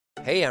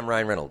Hey, I'm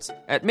Ryan Reynolds.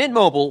 At Mint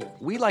Mobile,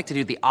 we like to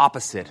do the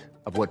opposite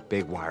of what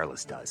Big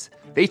Wireless does.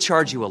 They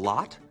charge you a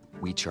lot,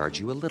 we charge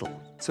you a little.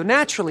 So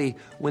naturally,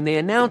 when they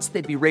announced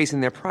they'd be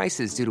raising their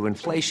prices due to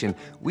inflation,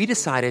 we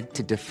decided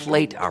to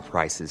deflate our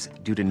prices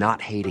due to not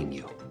hating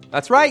you.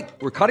 That's right.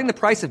 We're cutting the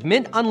price of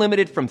Mint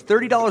Unlimited from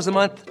 $30 a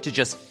month to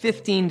just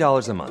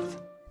 $15 a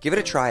month. Give it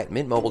a try at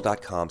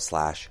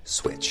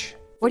mintmobile.com/switch.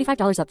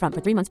 $45 up front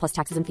for 3 months plus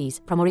taxes and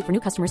fees. Promo rate for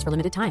new customers for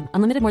limited time.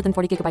 Unlimited more than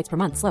 40 gigabytes per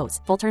month.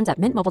 Slows full terms at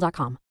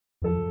mintmobile.com.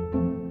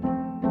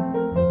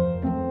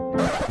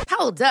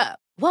 Hold up.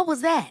 What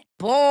was that?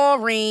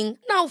 Boring.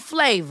 No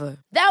flavor.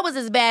 That was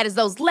as bad as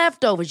those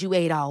leftovers you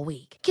ate all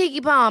week.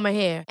 Keke Palmer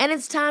here, and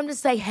it's time to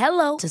say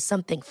hello to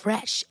something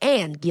fresh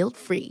and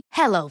guilt-free.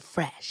 Hello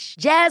Fresh.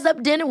 Jazz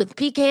up dinner with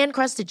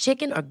pecan-crusted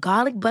chicken or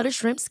garlic butter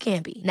shrimp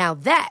scampi.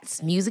 Now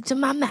that's music to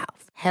my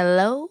mouth.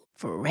 Hello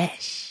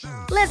Fresh.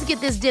 Let's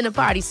get this dinner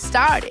party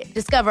started.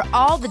 Discover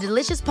all the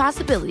delicious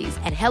possibilities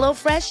at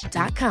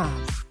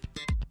hellofresh.com.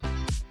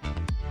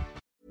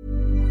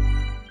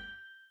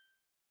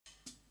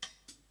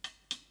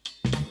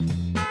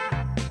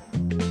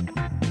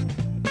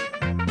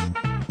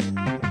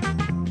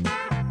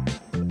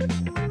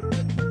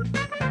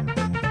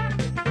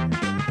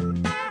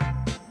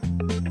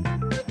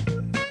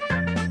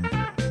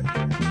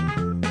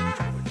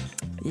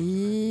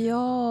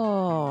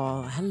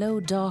 Ja, hello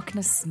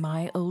darkness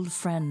my old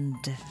friend,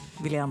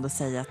 vill jag ändå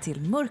säga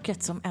till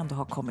mörkret som ändå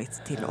har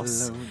kommit till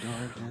oss.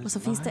 Och så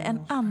finns det en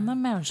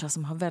annan människa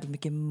som har väldigt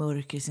mycket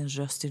mörker i sin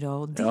röst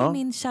idag, och det är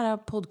min kära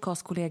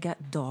podcastkollega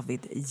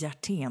David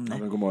Hjertén.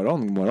 Ja, god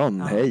morgon.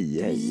 Ja, hej.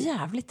 Du är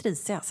jävligt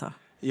risig alltså.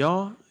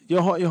 Ja,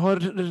 jag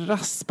har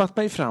raspat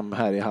mig fram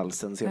här i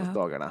halsen senaste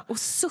dagarna. Och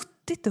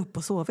suttit upp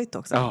och sovit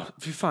också. Ja,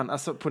 fy fan.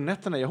 Alltså på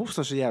nätterna, jag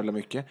hostar så jävla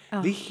mycket. Ja.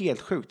 Det är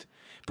helt sjukt.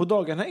 På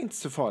dagarna är inte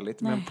så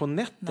farligt, men på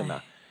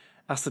nätterna.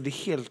 Alltså det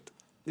är helt...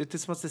 Det är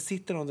som att det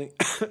sitter någonting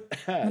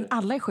här. Men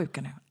alla är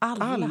sjuka nu.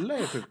 Alla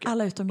är sjuka.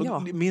 Alla utom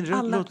jag. Min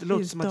röst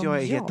låter som att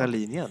jag är heta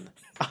linjen.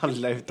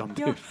 Alla utom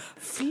du.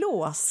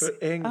 Flås.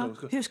 För en gång.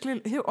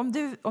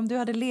 Om du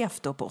hade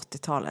levt då på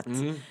 80-talet,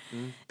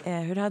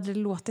 hur hade det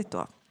låtit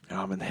då?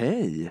 Ja, men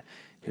hej.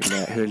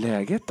 Hur är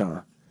läget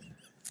då?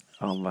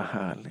 Ja, vad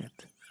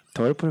härligt.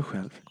 Ta det på dig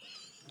själv.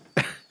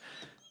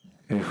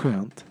 Är det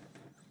skönt?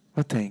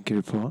 Vad tänker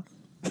du på?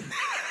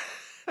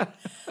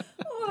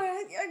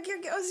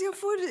 Alltså jag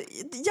får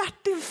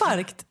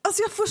hjärtinfarkt.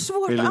 Alltså jag får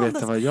svårt att andas. Vill du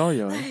veta vad jag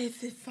gör? Nej,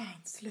 fy fan,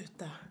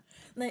 sluta.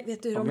 Nej,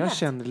 vet du hur om de jag lät?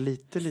 Känner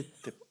lite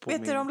på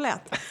vet du hur de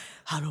lät?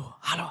 Hallå.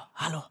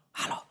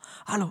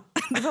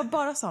 Det var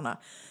bara såna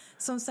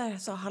som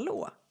sa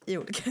hallå i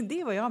olika.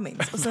 Det var jag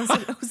minns. Och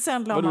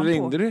sen la man på.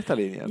 Ringde du heta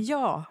linjen?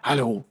 Ja.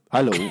 Hallå.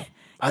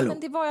 Men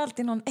det var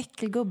alltid någon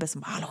äckelgubbe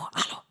som hallå.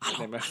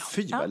 Nej, men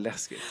fy vad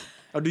läskigt.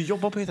 Ja, du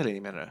jobbar på heta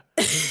linjen, menar du?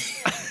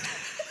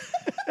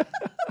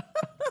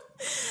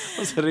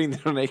 Och så ringde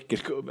någon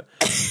äckelgubbe.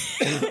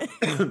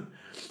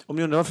 Om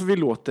ni undrar varför vi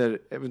låter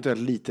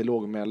eventuellt lite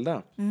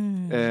lågmälda,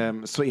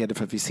 så är det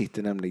för att vi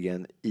sitter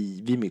nämligen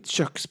vid mitt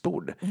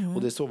köksbord.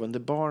 Och det är sovande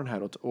barn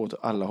här åt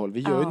alla håll. Vi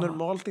gör ju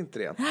normalt inte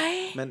det.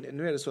 Nej. Men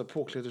nu är det så att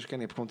påkläderska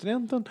ner på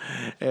kontinenten.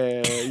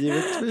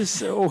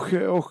 Givetvis. Och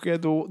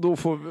då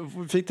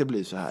fick det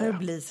bli så här. Det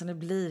blir som det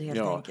blir helt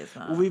enkelt.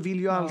 Va? Och vi vill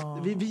ju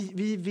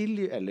vi vill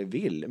ju, eller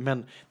vill,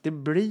 men det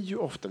blir ju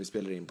ofta vi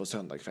spelar in på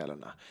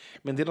söndagskvällarna.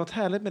 Men det är något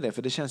härligt med det,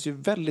 för det känns ju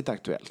väldigt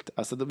aktuellt.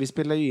 Alltså vi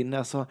spelar ju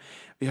in,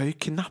 vi har ju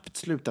knappt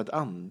slutat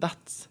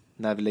andas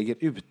när vi lägger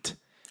ut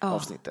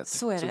avsnittet.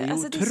 Så är det. Så det är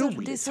alltså,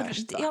 otroligt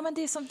färskt. Ja, men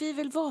det är som vi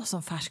vill vara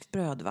som färskt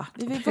bröd, va?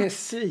 Vi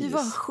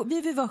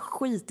vill vara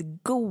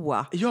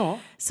skitgoa. Ja.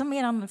 Som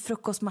eran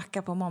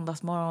frukostmacka på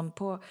måndagsmorgon.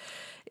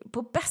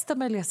 På bästa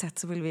möjliga sätt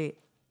så vill vi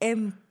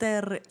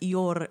enter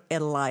your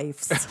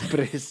lives.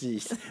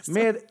 Precis.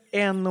 Med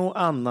en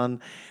och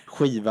annan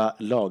skiva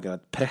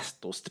lagrad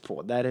prästost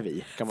på. Där är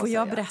vi, kan man Får säga.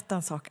 jag berätta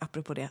en sak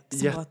apropå det? Som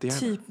Jättegärna. var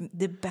typ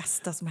det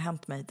bästa som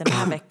hänt mig den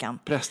här veckan.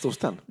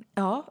 Prästosten?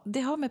 Ja,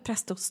 det har med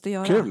prästost att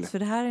göra. Kul. För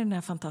det här är den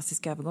här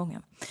fantastiska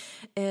övergången.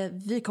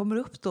 Vi kommer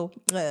upp då,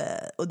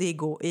 och det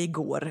är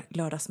igår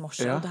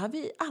lördagsmorse. Ja. Och då har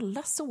vi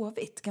alla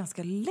sovit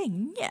ganska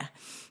länge.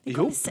 Vi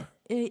kom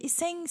i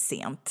säng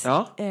sent.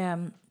 Ja.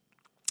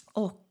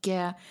 Och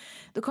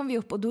då kom vi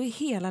upp och då är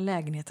hela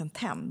lägenheten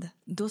tänd.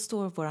 Då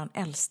står våran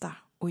äldsta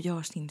och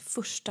gör sin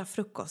första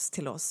frukost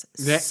till oss.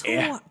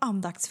 Så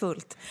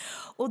andaktsfullt.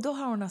 Och då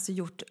har hon alltså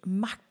gjort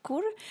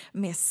mackor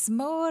med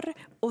smör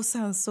och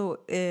sen så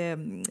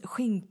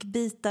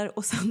skinkbitar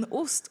och sen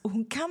ost. Och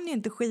hon kan ju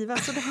inte skiva,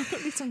 så då har hon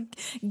liksom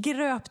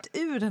gröpt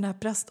ur den här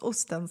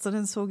prästosten, så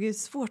den såg ju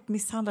svårt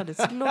misshandlad ut.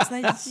 Så det låg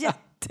såna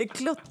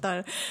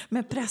jättekluttar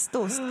med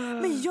prästost.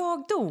 Men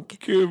jag dog.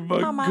 Gud,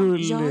 vad mamma,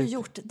 gulligt. jag har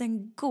gjort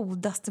den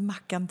godaste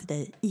mackan till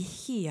dig i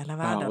hela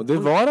världen. Ja, och det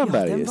var den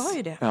bergis. Den var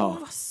ju det. Ja. Hon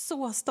var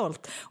så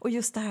stolt. Och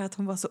just det här att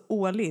hon var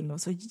så all in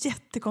och så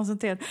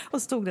jättekoncentrerad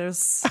och stod där och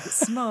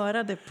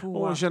smörade på...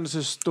 Och hon kände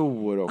sig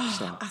stor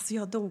också. Alltså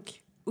jag dog.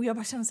 Och jag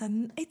bara känner så här,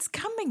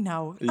 it's coming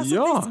now.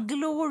 Alltså these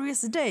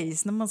glorious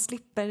days när man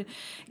slipper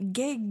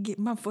gegg,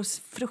 man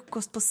får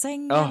frukost på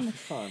sängen.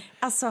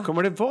 Alltså,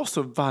 kommer det vara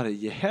så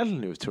varje helg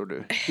nu, tror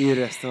du? I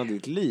resten av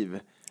ditt liv?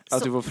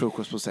 Att du får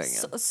frukost på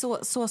sängen?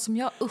 Så som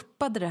jag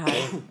uppade det här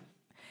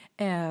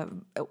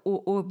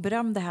och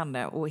berömde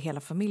henne och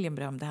hela familjen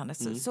berömde henne.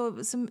 Så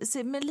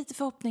med lite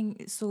förhoppning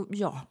så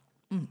ja.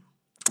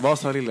 Vad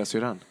sa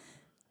lillasyrran?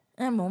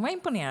 Hon var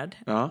imponerad.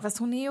 Ja. Fast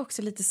hon är ju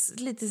också lite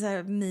så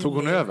här... Tog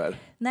hon över?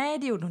 Nej,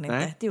 det gjorde hon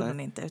inte. Hon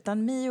inte.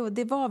 Utan Mio,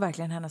 det var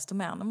verkligen hennes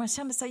domän. Och man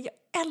kände så här,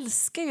 jag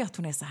älskar ju att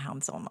hon är så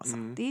hands-on. Alltså.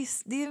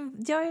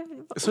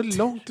 Så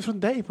långt ifrån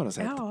dig på något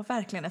sätt. Ja,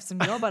 verkligen.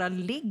 Eftersom jag bara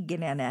ligger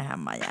när jag är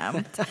hemma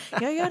jämt.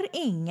 Jag gör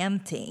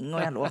ingenting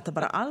och jag låter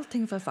bara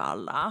allting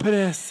förfalla.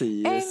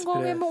 Precis. En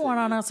gång i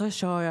månaden så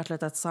kör jag ett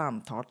litet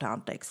samtal till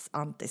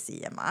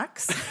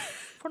Anticimax.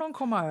 Får de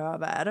komma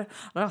över,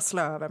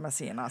 rassla över med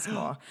sina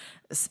små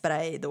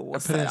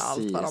spraydoser.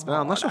 Allt vad de men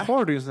annars så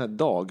har du ju en sån här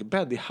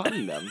dagbädd i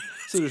hallen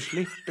så du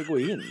slipper gå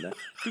in.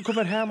 Du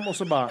kommer hem och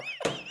så bara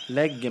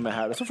lägger mig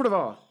här. Så får det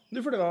vara.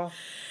 Nu får det vara.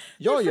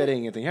 Jag gör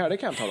ingenting här, det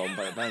kan jag tala om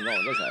på en gång.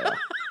 Det säger jag.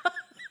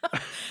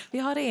 Vi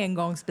har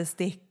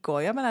engångsbestick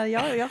och jag menar,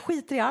 jag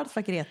skiter i allt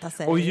för Greta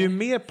säger. Och ju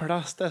mer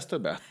plast desto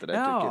bättre,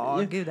 ja,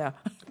 tycker vi. Gud ja.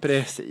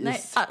 Precis.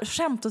 Nej,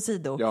 skämt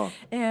åsido. Ja.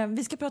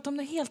 Vi ska prata om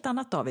något helt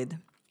annat, David.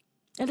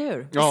 Eller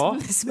hur? Ja,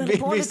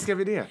 visst ska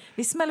vi det.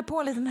 Vi smäller på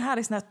en liten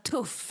härlig sån här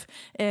tuff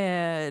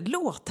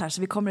låt här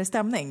så vi kommer i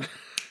stämning.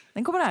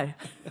 Den kommer här.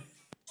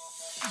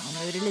 Ja,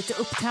 nu är det lite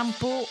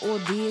upptempo och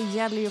det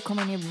gäller ju att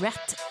komma in i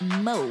rätt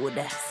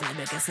mode, som jag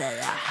brukar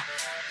säga.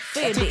 För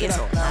det är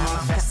så. När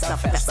man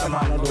festar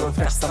man och då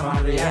festar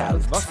man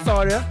rejält. Vad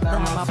sa du? När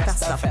man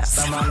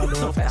festar man och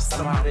då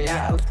festar man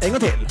rejält. En gång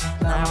till.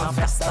 När man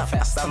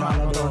festar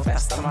man och då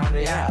festar man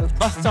rejält.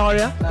 Vad sa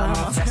du? När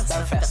man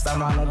festar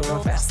man och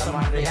då festar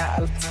man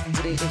rejält.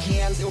 Så det är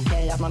helt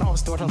okej att man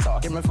avstår från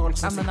saker med folk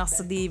som... Ja, men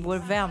alltså det är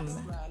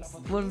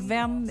vår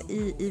vän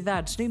i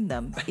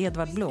världsrymden,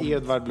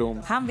 Edvard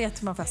Blom. Han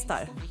vet hur man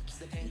festar.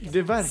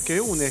 Det verkar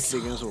ju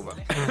onekligen så, va?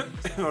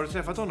 Har du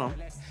träffat honom?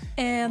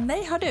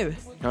 Nej, har du?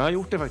 Jag har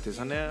gjort det faktiskt.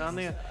 Han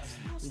är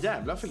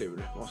jävla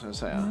förlur, måste jag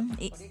säga.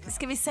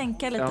 Ska vi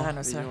sänka lite här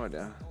nu så? Ja, vi gör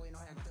det.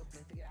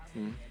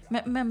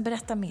 Men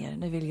berätta mer,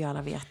 nu vill ju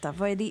alla veta.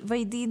 Vad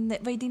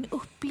är din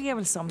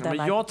upplevelse om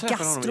denna jag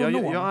träffade gastronom?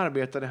 honom. Jag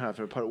arbetade här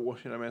för ett par år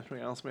sedan med ett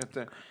program som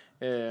heter...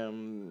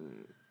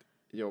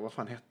 vad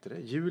fan hette det?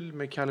 Jul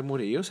med Kalle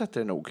Moraeus hette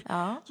det nog.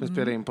 Ja. Som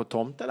spelade in på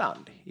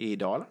Tomteland i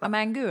Dalarna. Ja,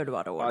 men gud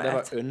vad roligt. Ja, det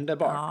var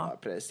underbart. Ja.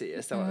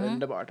 Precis, det var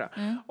underbart.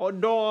 Och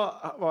då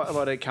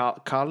var det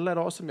Kalle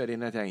då som bjöd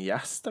in ett gäng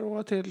gäster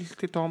då till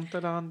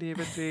Tomteland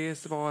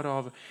givetvis.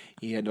 Varav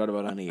Edvard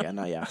var den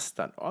ena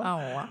gästen.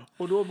 Ja.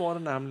 Och då var det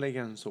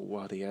nämligen så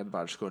att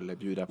Edvard skulle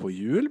bjuda på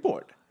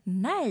julbord.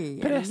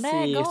 Nej,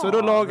 precis. Och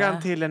då lagade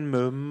han till en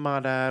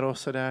mumma där och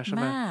så där.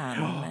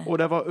 Och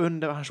det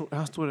var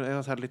han stod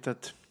i ett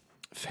litet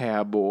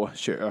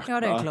fäbo-kök. Ja,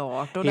 det är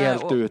klart. Och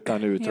helt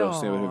utan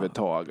utrustning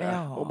överhuvudtaget.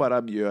 Ja. Och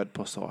bara bjöd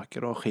på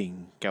saker och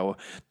skinka och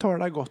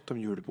talade gott om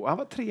julbord. Han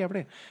var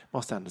trevlig,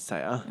 måste jag ändå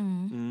säga.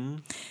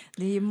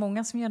 Det är ju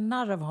många som gör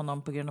narr av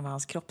honom på grund av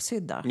hans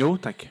kroppshydda. Jo,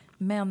 tack.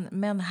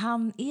 Men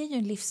han är ju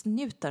en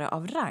livsnjutare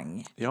av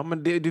rang. Ja,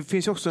 men det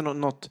finns ju också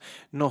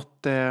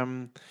något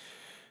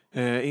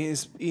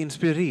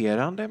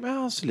inspirerande med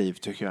hans liv,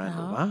 tycker jag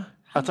ändå, va?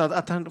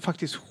 Att han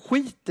faktiskt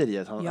skiter i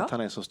att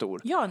han är så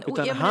stor. Ja,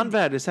 utan han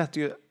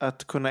värdesätter ju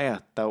att kunna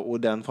äta och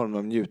den formen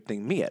av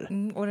njutning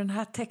mer. Och den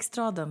här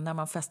textraden, när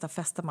man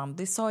festar man,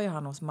 det sa ju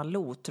han hos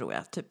Malou, tror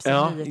jag. Typ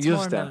som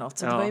nyhetsmorgon eller något.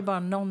 Så det var ju bara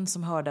någon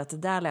som hörde att det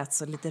där lät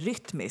så lite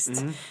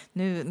rytmiskt.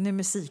 Nu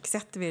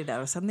musiksätter vi det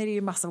där. Och sen är det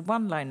ju massa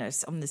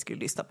one-liners om ni skulle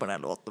lyssna på den här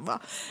låten, va?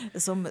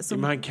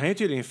 Men han kan ju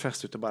tydligen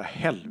festa utav bara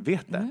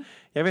helvete.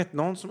 Jag vet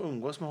någon som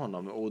umgås med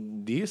honom och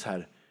det är ju så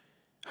här...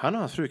 Han och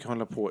hans fru kan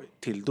hålla på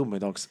till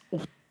domedags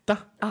 8.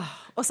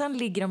 Och sen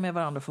ligger de med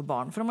varandra och får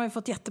barn. För de har ju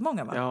fått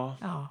jättemånga, va?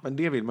 Ja. Men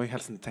det vill man ju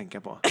helst inte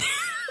tänka på.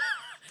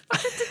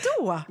 Varför inte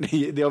då?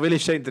 Jag vill i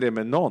och för sig inte det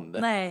med någon.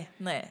 Nej.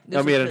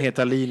 Jag mer den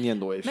heta linjen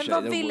då i och för Men sig.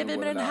 vad ville vi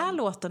med den här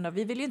låten då?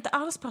 Vi vill ju inte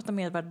alls prata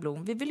med Edvard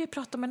Blom. Vi vill ju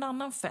prata om en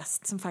annan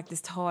fest som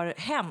faktiskt har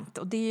hänt.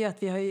 Och det är ju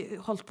att vi har ju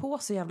hållit på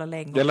så jävla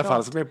länge. I alla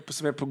fall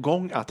som är på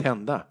gång att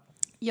hända.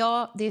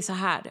 Ja, det är så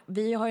här.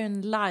 Vi har ju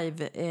en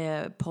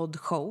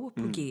live-poddshow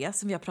på G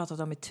som vi har pratat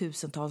om i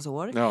tusentals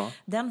år. Ja.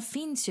 Den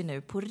finns ju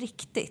nu på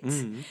riktigt.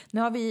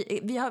 Nu har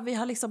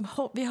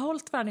vi har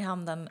hållit varandra i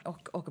handen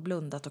och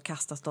blundat och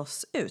kastat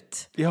oss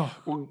ut. Ja,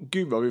 och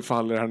gud vad vi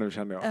faller här nu,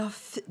 känner jag.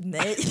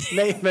 Nej.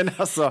 Nej, men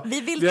alltså,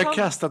 vi har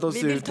kastat oss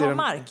ut. Vi vill ta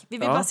mark. Vi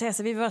vill bara säga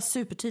så, vi vill vara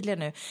supertydliga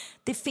nu.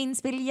 Det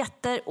finns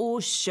biljetter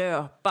att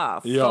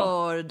köpa,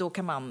 för då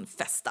kan man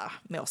festa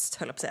med oss,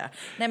 höll jag på att säga.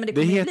 Nej, men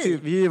det heter ju,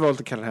 vi har valt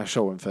att kalla den här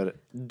showen för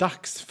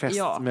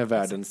Dagsfest med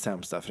världens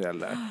sämsta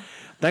föräldrar.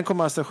 Den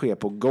kommer alltså ske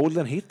på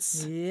Golden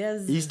Hits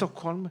Yes. i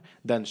Stockholm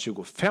den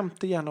 25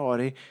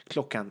 januari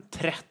klockan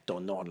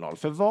 13.00.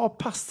 För vad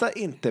passar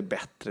inte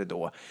bättre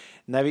då?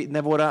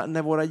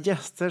 När våra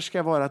gäster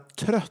ska vara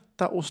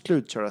trötta och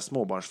slutkörda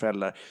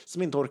småbarnsföräldrar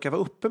som inte orkar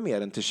vara uppe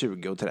mer än till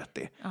 20 och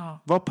 30. Ja.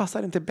 Vad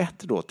passar inte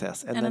bättre då,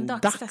 Tess, än en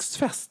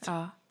dagsfest?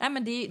 Ja. Nej,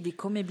 men det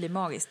kommer ju bli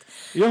magiskt.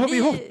 Ja, vi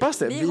hoppas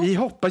det. Vi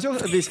hoppas ju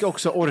att vi ska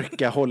också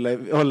orka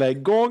hålla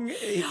igång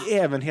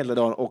även hela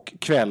dagen och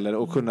kvällen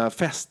och kunna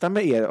festa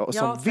med er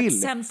som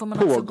vill sen får man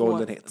på också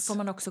Golden Hits. Får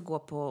man också gå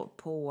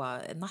på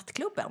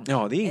nattklubben.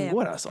 Ja, det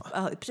ingår alltså.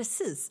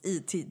 Precis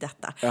i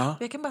detta. Ja.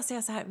 Jag kan bara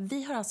säga så här,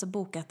 vi har alltså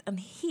bokat en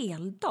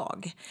hel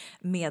dag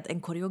med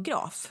en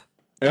koreograf.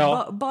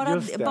 Ja, Bara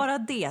just det.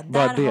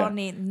 Där har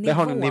ni nivån. Där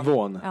har ni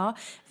nivån. Ja,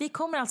 vi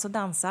kommer alltså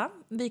dansa,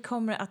 vi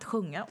kommer att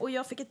sjunga och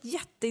jag fick ett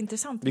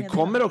jätteintressant Vi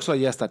kommer också ha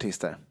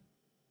gästartister.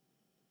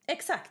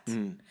 Exakt.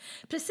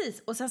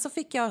 Precis. Och sen så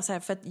fick jag så här,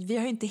 för att vi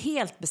har ju inte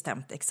helt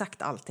bestämt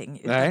exakt allting.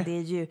 Utan Nej. det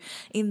är ju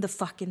in the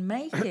fucking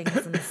making,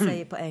 som de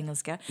säger på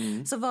engelska.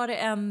 Så var det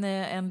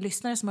en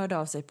lyssnare som hörde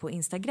av sig på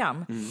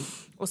Instagram.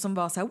 Och som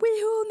var så här,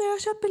 weho, när jag har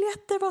köpt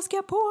biljetter, vad ska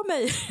jag på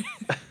mig?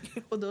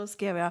 Och då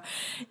skrev jag,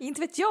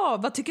 inte vet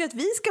jag, vad tycker du att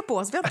vi ska på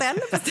oss? Vi har inte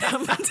heller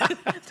bestämt.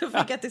 Då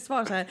fick jag till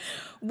svar så här,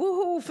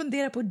 woho,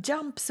 fundera på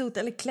jumpsuit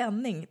eller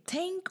klänning.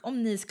 Tänk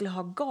om ni skulle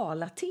ha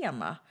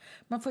galatema.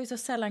 Man får ju så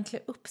sällan klä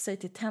upp sig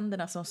till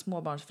tänderna som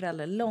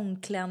småbarnsförälder.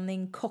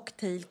 Långklänning,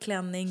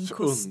 cocktailklänning,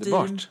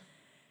 kostym.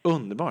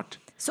 Underbart.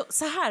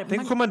 Så här.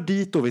 Tänk komma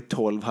dit då vid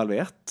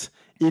 12:30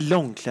 i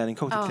långklänning,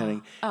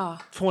 cocktailklänning.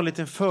 Få en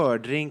liten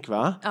fördrink,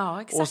 va?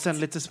 Ja, exakt. Och sen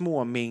lite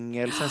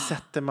småmingel, sen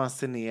sätter man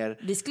sig ner.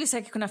 Vi skulle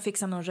säkert kunna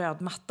fixa någon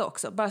röd matta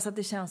också. Bara så att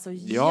det känns så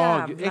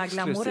jävla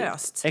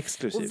glamoröst.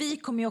 Exklusivt. Och vi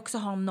kommer ju också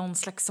ha någon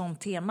slags sån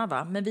tema,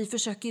 va? Men vi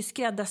försöker ju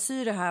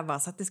skräddarsy det här, va?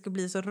 Så att det ska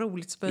bli så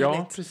roligt som möjligt.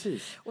 Ja,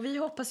 precis. Och vi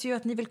hoppas ju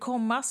att ni vill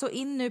komma. Så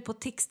in nu på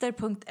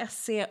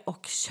tixter.se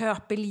och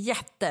köp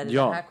biljetter.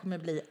 Ja. Det här kommer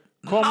bli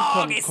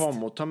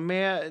Kom och ta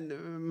med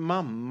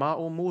mamma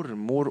och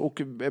mormor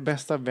och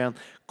bästa vän.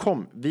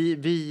 Kom,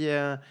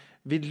 vi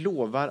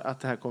lovar att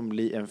det här kommer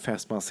bli en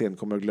fest man sen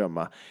kommer att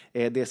glömma.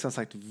 Det är som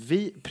sagt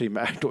vi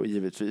primärt då,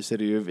 givetvis är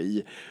det ju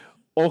vi.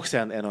 Och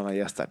sen en annan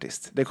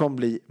gästartist. Det kommer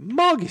bli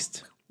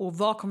magiskt. Och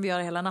vad kommer vi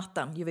göra hela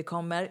natten? Jo, vi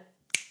kommer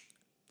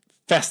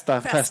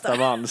Festa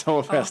man,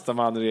 så festar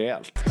man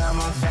rejält. När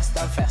man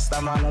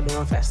festar man och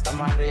då festar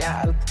man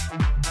rejält.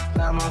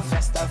 När man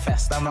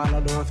festar man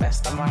och då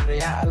festar man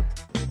rejält.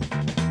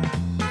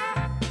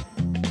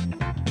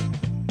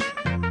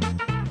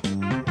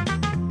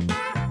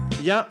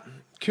 Ja,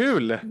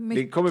 kul.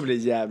 Det kommer bli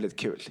jävligt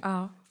kul.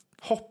 Ja.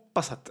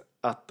 Hoppas att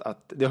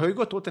det har ju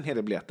gått åt en hel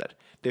del biljetter.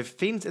 Det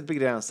finns ett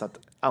begränsat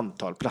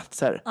antal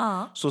platser.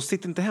 Så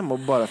sitt inte hemma och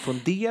bara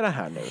fundera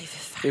här nu.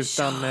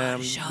 Utan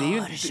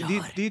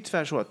det är ju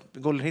tyvärr så att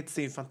Golden Hits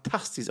är en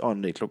fantastisk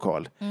anrik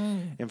lokal.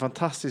 En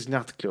fantastisk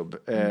nattklubb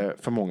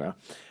för många.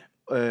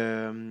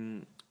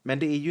 Men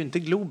det är ju inte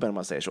Globen, om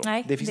man säger så.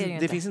 Nej,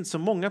 det finns inte så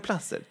många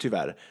platser,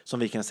 tyvärr, som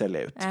vi kan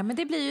sälja ut. Nej, men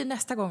det blir ju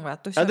nästa gång, va?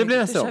 Ja, det blir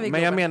nästa gång.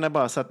 Men jag menar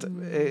bara så att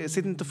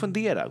sitt inte och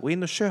fundera. Gå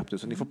in och köp det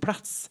så ni får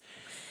plats.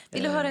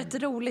 Vill du höra ett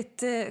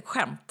roligt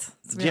skämt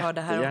som vi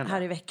hörde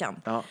här i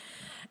veckan? Ja.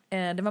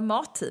 Det var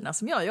Martina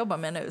som jag jobbar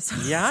med nu som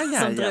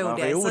vad drog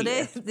det. Så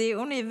roligt.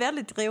 hon är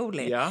väldigt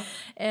rolig. Ja.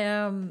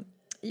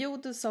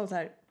 Jo, du sa så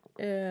här.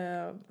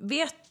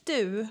 Vet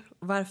du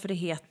varför det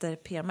heter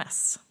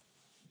PMS?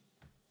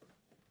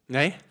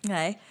 Nej.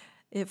 Nej,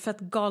 för att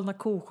galna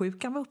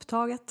kosjukan var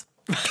upptaget.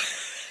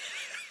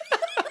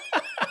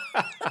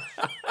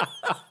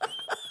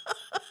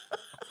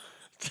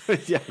 Så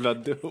jävla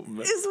dum.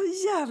 Det är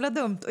så jävla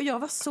dumt. Och jag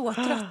var så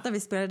trött när vi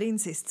spelade in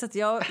sist. Så att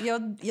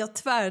jag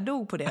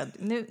tvärdog på det.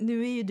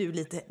 Nu är ju du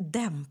lite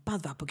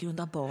dämpad, va, på grund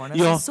av barnen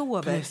som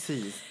sover.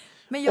 Precis.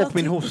 Men jag och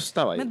min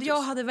hosta, va? Men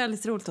jag hade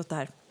väldigt roligt åt det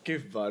här.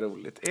 Gud vad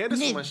roligt. Är det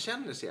så man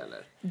känner sig, eller?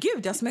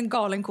 Gud, jag som en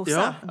galen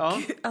kossa. Ja.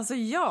 Gud, alltså,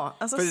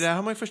 För det där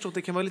har man ju förstått,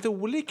 det kan vara lite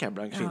olika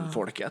bland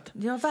kvinnfolket.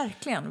 Ja,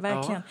 verkligen.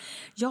 Ja.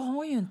 Jag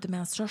har ju inte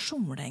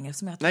menstruation längre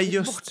som jag har Nej,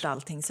 tagit bort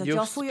allting. Så att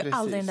jag får ju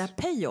aldrig den där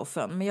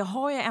payoffen. Men jag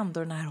har ju ändå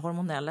den här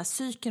hormonella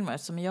cykeln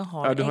med, som jag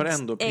har. Ja, du har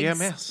ändå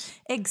PMS.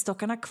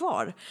 Äggstockarna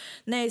kvar.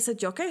 Nej, så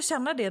att jag kan ju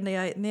känna det när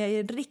jag är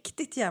en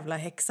riktigt jävla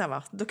häxa,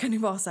 va? Då kan det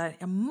vara så här,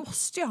 jag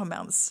måste ju ha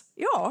mens.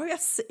 Ja,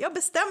 jag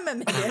bestämmer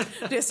mig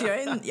det. Så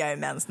jag är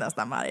mens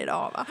nästan varje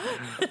dag, va?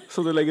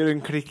 Så då lägger du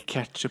en klick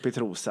ketchup i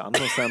trosan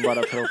och sen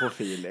bara för att få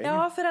feeling.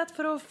 Ja, för att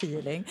få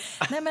feeling.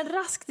 Nej, men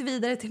raskt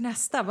vidare till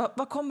nästa.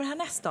 Vad kommer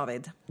härnäst,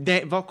 David?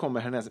 Vad kommer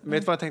härnäst?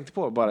 Vet du vad jag tänkte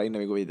på bara innan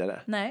vi går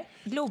vidare? Nej,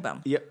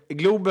 Globen. Ja,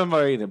 Globen var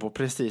jag inne på,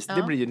 precis.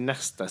 Det blir ju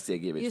nästa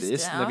steg, givetvis.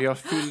 Just det, ja. När vi har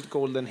fyllt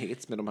Golden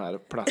Hits med de här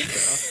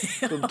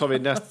plattorna. Då tar vi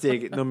nästa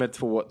steg, nummer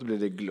 2, då blir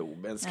det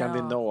Globen,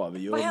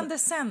 Skandinavium. Vad händer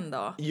sen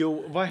då?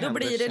 Jo, vad händer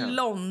Då blir det sen?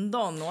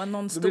 London och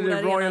någon Då stor blir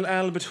det Royal arena.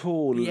 Albert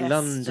Hall, Yes,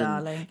 London.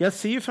 darling. Jag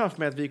ser ju framför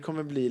mig att vi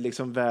kommer bli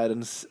liksom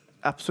världens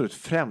absolut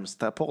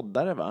främsta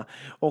poddare, va?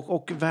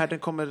 Och världen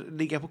kommer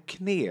ligga på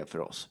knä för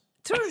oss.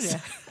 Tror du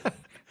det?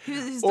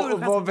 Hur stor Och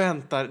vad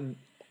väntar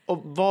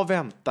Och vad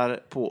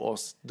väntar på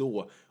oss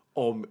då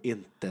om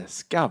inte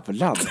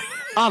Skavlan?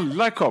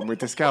 Alla kommer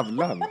till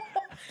Skavlan.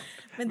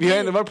 Vi har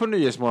ändå varit på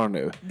Nyhetsmorgon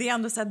nu. Det är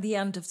ändå så här, the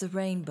end of the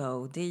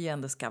rainbow. Det är ju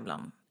ändå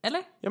Skavlan.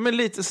 Eller? Ja, men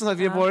lite som sagt,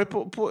 vi har varit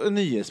på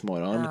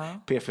Nyhetsmorgon.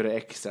 P4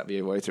 Extra, vi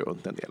har varit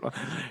runt en del. Va?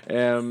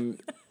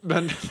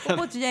 Men och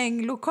på ett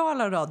gäng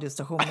lokala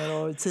radiostationer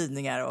och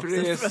tidningar också.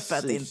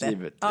 Precis,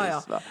 givetvis.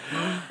 Va?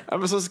 Ja,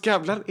 men så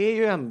Skavlan är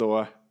ju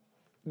ändå...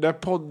 När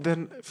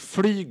podden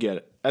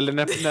flyger, eller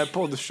när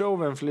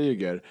poddshowen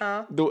flyger,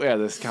 då är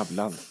det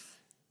Skavlan.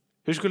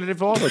 Hur skulle det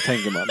vara då,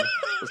 tänker man?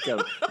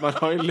 Man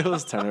har ju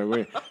lust här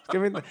nu.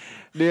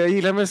 Det jag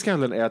gillar med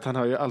Skavlan är att han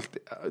har ju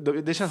alltid...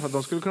 Det känns som att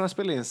de skulle kunna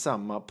spela in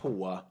samma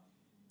på...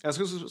 Jag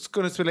skulle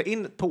kunna spela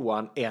in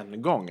påan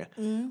en gång.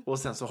 Och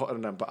sen så har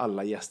den på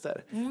alla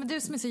gäster. Men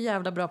du som är så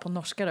jävla bra på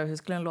norska då, hur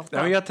skulle den låta?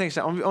 Ja, men jag tänker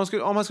så här,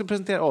 om man skulle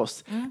presentera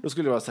oss, då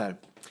skulle det vara så här...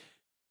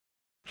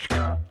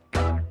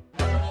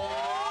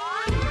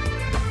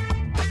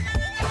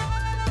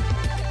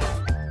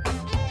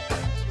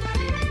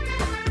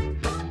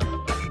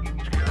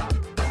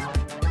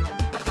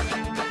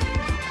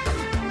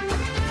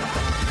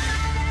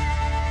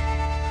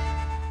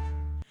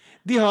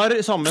 De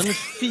har sammen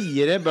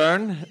 4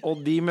 barn,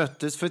 og de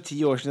møttes for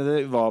 10 år siden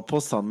de var på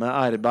samme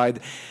arbeid.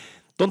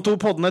 De 2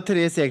 poddene,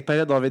 Therese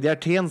Ekberg og David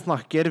Hjertén,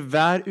 snakker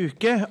hver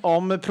uke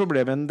om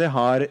problemen de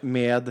har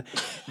med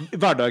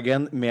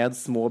hverdagen med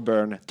små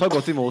barn. Ta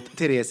godt imot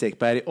Therese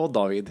Ekberg og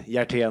David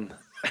Hjertén.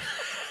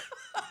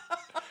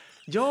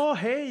 Ja,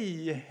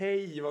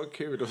 hej, vad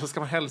kul. Och så ska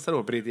man hälsa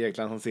då Britt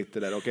Ekland som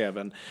sitter där och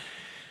även...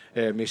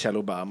 Michelle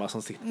Obama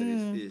som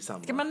sitter i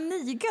samma... Ska man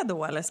niga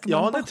då eller ska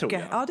man bocka? Tror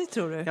jag. Ja, det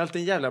tror du. Det är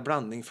alltid en jävla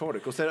blandning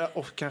folk. Och så är det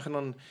kanske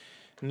någon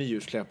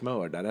nyutsläppt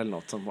mördare eller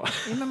något som var...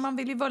 Ja, men man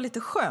vill ju vara lite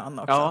skön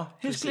också. Ja,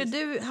 hur skulle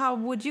du, how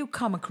would you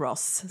come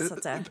across, så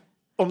att säga?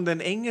 Om det är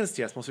en engelsk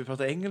gäst måste vi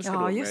prata engelska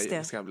då just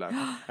med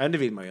Skavlan. Nej, det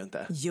vill man ju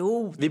inte.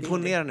 Jo. Vi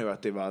ponerar nu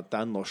att det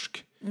är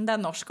norsk. Det är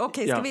norsk.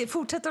 Okej, ska vi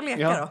fortsätta att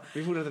leka då?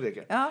 Vi fortsätter att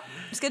leka. Ja.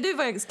 Ska du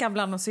vara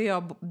Skavlan och så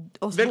jag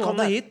oss Välkomna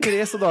båda hit,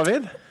 Therese och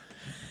David.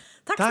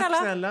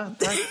 Tack snälla.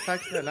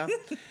 Tack snälla.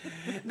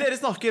 Dere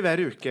snakker hver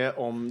uke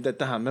om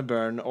dette her med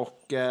børn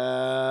og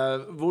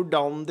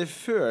hvordan det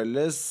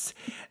føles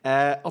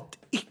at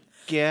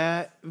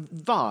ikke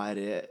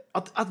være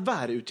at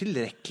være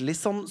utilrekkelig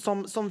som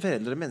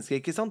foreldre og mennesker,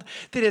 ikke sant?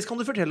 Therese, kan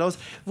du fortelle oss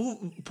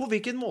på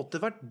hvilken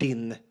måte var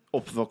din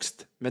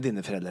oppvokst med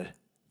dine foreldre?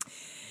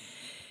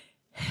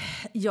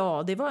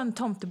 Ja, det var en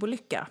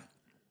tomtebolycka.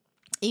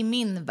 I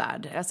min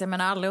värld. Alltså jag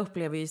menar, alla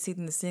upplever ju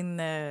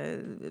sin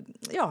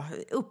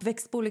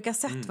uppväxt på olika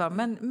sätt. Va?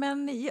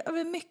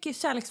 Men mycket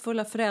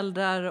kärleksfulla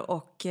föräldrar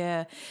och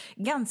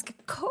ganska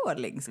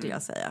curling skulle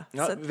jag säga.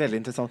 Ja, så väldigt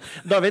intressant.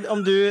 David,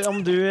 om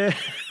du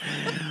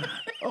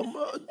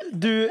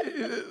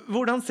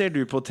hvordan ser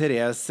du på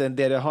Therese?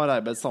 Dere har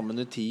arbeidet sammen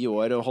i 10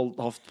 år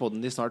og haft på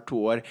den i snart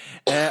 2 år.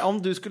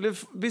 Om du skulle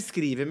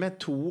beskrive med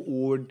 2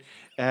 ord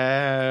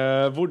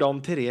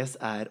hvordan Therese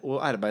är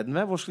att arbeta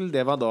med, vad skulle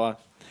det vara då?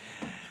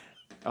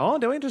 Ja,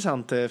 det var en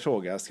intressant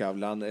fråga,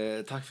 Skavlan.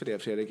 Tack för det,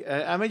 Fredrik.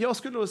 Men jag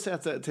skulle nog säga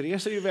att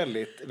Therese är ju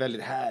väldigt,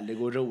 väldigt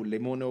härlig och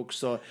rolig.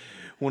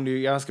 Hon är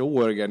ju ganska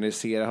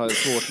oorganiserad, har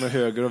svårt med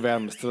höger och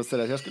vänster och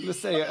sådär. Jag skulle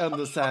säga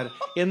ändå så här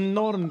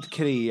enormt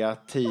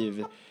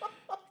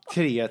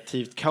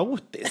kreativt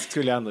kaotisk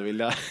skulle jag ändå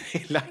vilja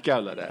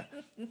kalla det.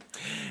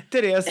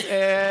 Therese,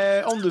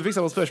 om du fick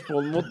samma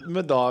spörsmål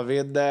med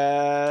David,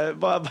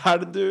 vad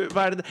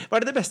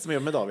är det bästa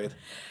med David?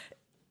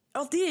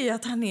 Ja, det är ju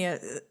att han är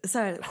så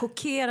här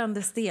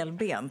chockerande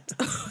stelbent.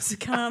 Så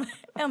kan han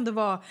ändå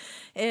vara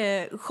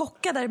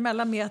chockad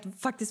däremellan med att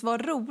faktiskt vara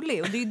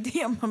rolig. Och det är ju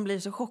det man blir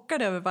så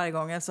chockad över varje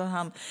gång. Alltså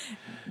han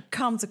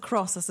comes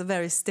across as a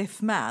very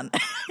stiff man.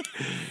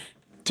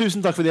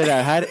 Tusen tack för det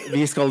där här.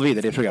 Vi ska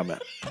vidare i programmet.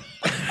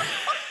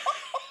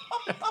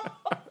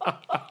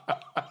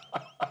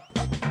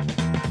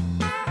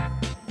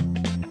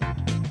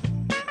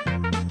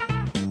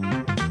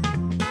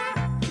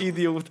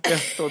 Idiot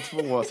 1 och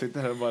 2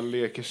 sitter här och bara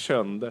leker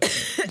sönder.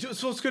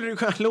 Så skulle det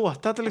kunna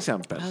låta till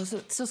exempel. Ja,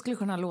 så skulle det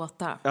kunna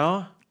låta.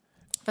 Ja.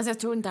 Fast jag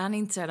tror inte han är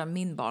intresserad av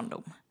min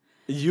barndom.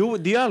 Jo,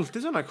 det är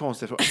alltid sådana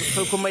konstiga frågor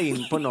för att komma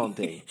in på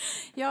någonting.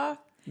 Ja.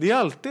 Det är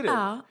alltid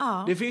det.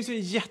 Ja. Det finns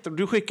ju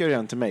du skickar ju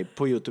den till mig.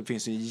 På YouTube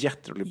finns en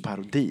jätterolig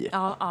parodi.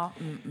 Ja.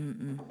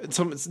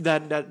 Som,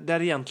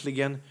 där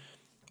egentligen...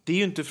 Det är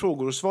ju inte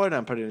frågor och svar i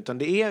den parodin, utan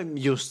det är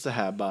just så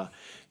här bara...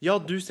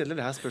 Ja, du ställer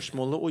det här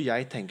spörsmålet och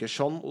jag tänker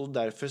sån och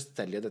därför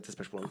ställer jag detta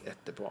spörsmålet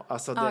efterpå.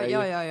 Alltså det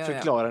är ju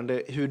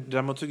förklarande hur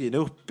dramaturgin är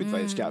uppbyggd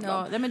varje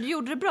Skavlan. Ja, men du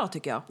gjorde det bra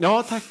tycker jag.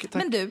 Ja, tack.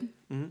 Men du,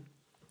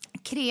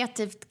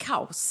 kreativt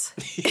kaos.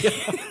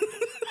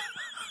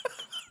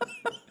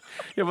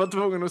 Jag var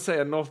tvungen att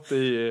säga något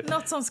i...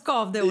 Något som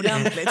skavde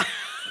ordentligt.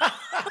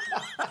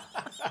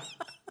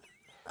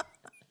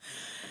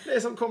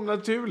 Det som kom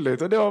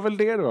naturligt och det var väl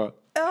det då.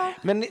 Ja.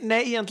 Men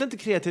nej, egentligen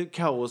inte kreativt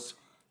kaos.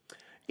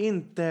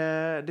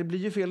 Det blir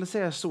ju fel att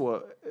säga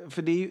så.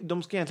 För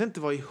de ska egentligen inte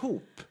vara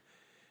ihop.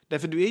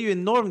 Därför du är ju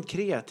enormt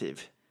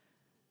kreativ.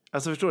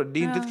 Alltså förstår du, det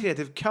är inte ett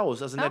kreativt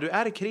kaos. Alltså när du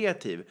är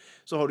kreativ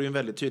så har du en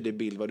väldigt tydlig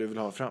bild vad du vill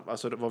ha fram,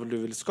 alltså vad du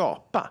vill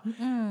skapa.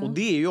 Och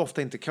det är ju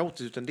ofta inte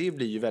kaotiskt utan det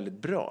blir ju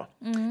väldigt bra.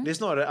 Det är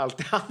snarare allt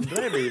det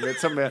andra i livet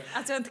som är...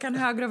 Att jag inte kan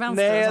höger och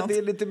vänster. Nej, och sånt. det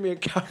är lite mer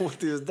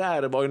kaotiskt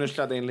där. Och bara nu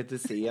sladdar in lite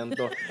sent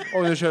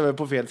och nu kör vi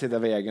på fel sida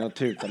vägen och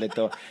tutar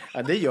lite. Och,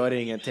 ja, det gör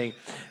ingenting.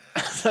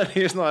 Så det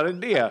är ju snarare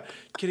det.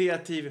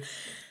 Kreativ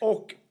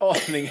och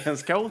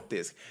aningens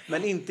kaotisk.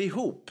 Men inte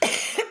ihop.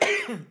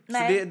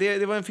 Nej. Så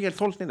det var en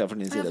feltolkning där från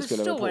din sida. Jag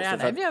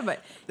förstår.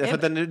 Därför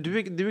att när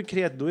du är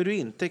kreativ, då är du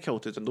inte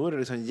kaotisk utan då är du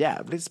liksom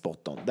jävligt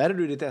spot on. Där är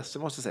du lite SM,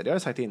 måste jag säga. Det har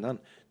jag sagt innan.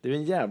 Du är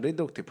en jävligt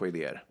duktig på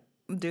idéer.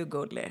 Du är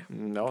gullig.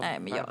 Ja, nej,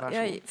 men jag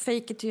fake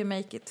it till you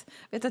make it.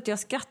 Vet att jag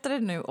skrattade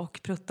nu och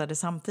pruttade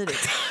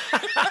samtidigt.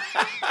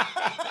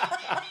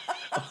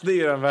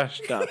 Det är den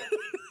värsta.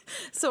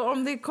 Så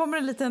om det kommer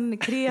en liten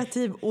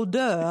kreativ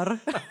odör...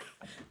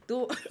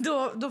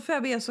 Då får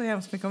jag be så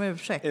hemskt mycket om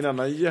ursäkt. En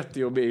annan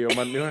jättejobbig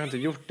är, nu har jag inte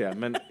gjort det,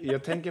 men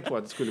jag tänker på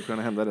att det skulle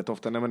kunna hända rätt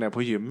ofta när man är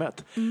på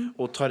gymmet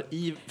och tar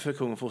i för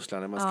kung och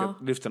fosterland när man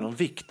ska lyfta någon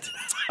vikt.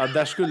 Ja,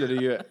 där skulle det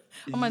ju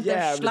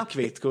jävligt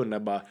kvitt kunna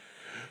bara...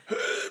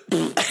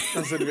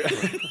 Alltså,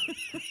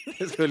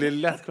 det skulle ju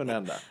lätt kunna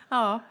hända.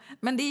 Ja,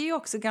 men det är ju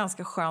också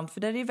ganska skönt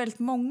för där är det väldigt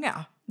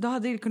många. Då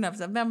hade det kunnat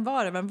säga, vem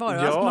var det? Ja,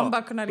 alltså, man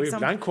bara kunna liksom...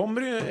 och ibland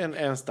kommer det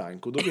en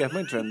stank och då vet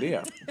man inte vem det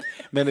är.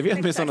 Men det vet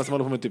man ju sådana som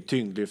håller på med typ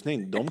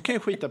tyngdlyftning. De kan ju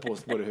skita på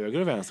sig både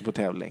höger och vänster på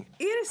tävling.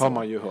 Är det så? Har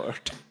man ju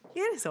hört.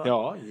 Är det så?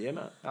 Ja,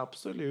 gärna.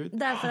 Absolut.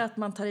 Därför att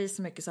man tar i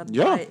så mycket så att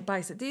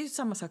bajset, det är ju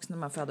samma sak som när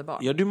man föder barn.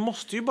 Ja, du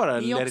måste ju bara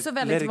let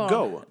it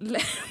go.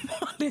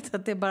 Vanligt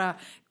att det bara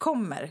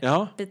kommer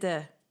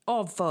lite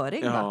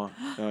avföring. Ja,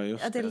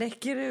 just att det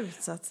läcker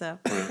ut så att säga.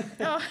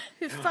 Ja,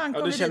 hur fan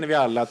kommer det känner vi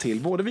alla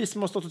till. Både vi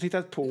som har stått och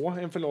tittat på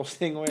en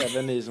förlossning och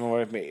även ni som har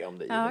varit med om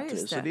det. Ja,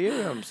 just det. Så det är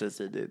ju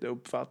ömsesidig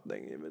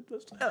uppfattning.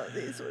 Givetvis. Ja,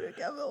 det är så det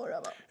kan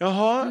vara. Va?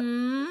 Jaha,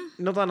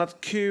 något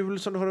annat kul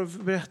som du har att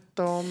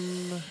berätta om?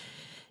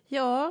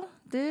 Ja,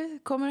 det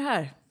kommer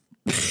här.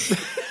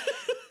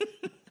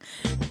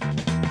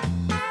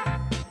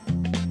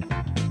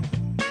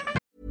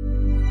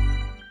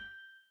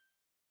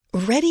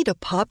 Ready to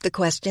pop the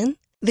question?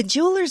 The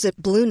jewelers at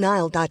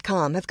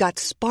BlueNile.com have got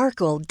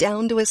sparkle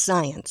down to a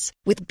science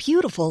with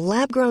beautiful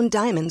lab-grown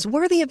diamonds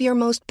worthy of your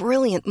most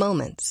brilliant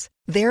moments.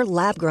 Their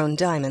lab-grown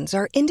diamonds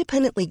are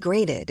independently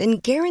graded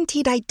and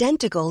guaranteed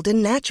identical to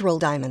natural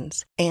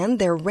diamonds, and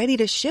they're ready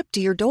to ship to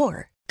your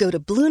door. Go to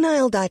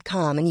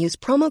BlueNile.com and use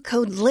promo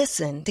code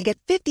LISTEN to get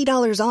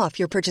 $50 off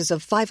your purchase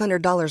of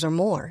 $500 or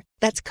more.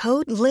 That's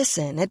code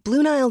LISTEN at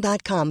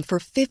BlueNile.com for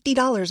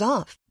 $50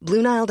 off.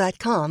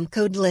 BlueNile.com,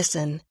 code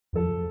LISTEN.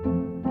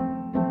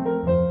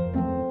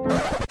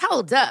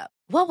 Hold up.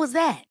 What was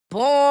that?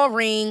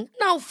 Boring.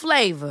 No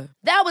flavor.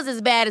 That was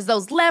as bad as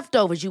those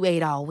leftovers you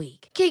ate all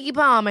week. Keke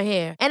Palmer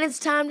here, and it's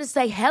time to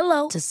say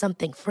hello to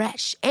something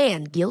fresh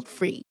and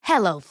guilt-free.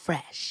 Hello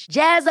Fresh.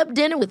 Jazz up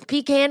dinner with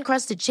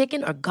pecan-crusted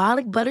chicken or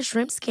garlic butter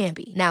shrimp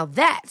scampi. Now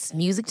that's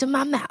music to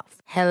my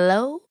mouth.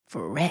 Hello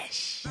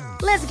Fresh.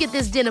 Let's get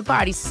this dinner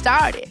party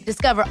started.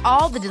 Discover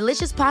all the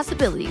delicious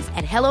possibilities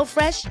at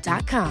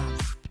hellofresh.com.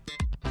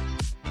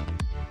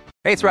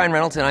 Hey, it's Ryan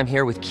Reynolds, and I'm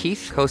here with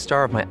Keith,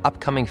 co-star of my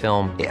upcoming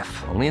film,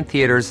 If, only in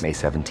theaters May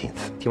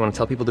 17th. Do you want to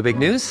tell people the big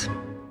news?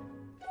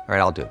 All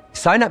right, I'll do it.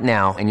 Sign up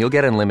now and you'll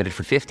get unlimited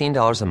for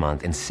 $15 a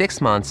month and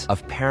 6 months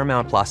of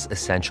Paramount Plus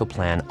Essential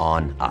Plan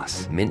on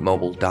us.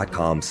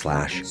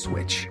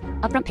 MintMobile.com/switch.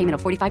 Upfront payment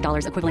of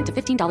 $45 equivalent to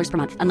 $15 per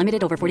month.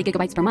 Unlimited over 40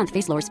 gigabytes per month.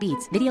 Face lower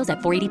speeds. Videos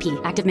at 480p.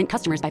 Active Mint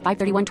customers by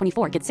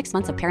 531.24 get 6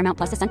 months of Paramount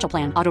Plus Essential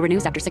Plan. Auto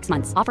renews after 6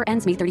 months. Offer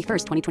ends May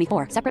 31st,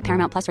 2024. Separate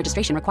Paramount Plus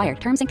registration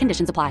required. Terms and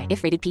conditions apply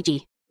if rated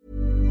PG.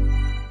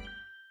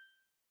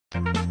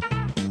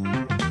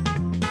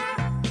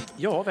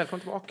 Ja,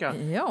 välkommen tillbaka.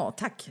 Ja,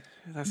 tack.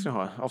 Tack ska du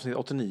ha. Avsnitt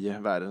 89,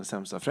 världens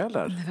sämsta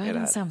föräldrar.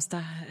 Världens sämsta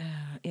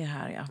är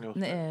här, ja.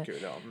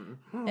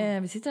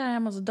 Vi sitter här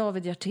hemma hos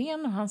David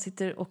Hjertén och han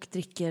sitter och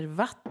dricker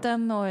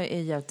vatten och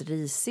är jävligt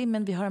risig.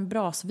 Men vi har en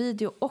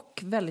brasvideo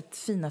och väldigt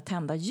fina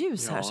tända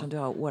ljus här som du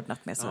har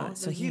ordnat med. Så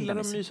jag gillar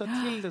att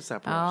mysa till det så här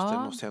på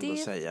hösten, måste jag ändå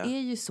säga. Det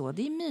är ju så.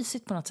 Det är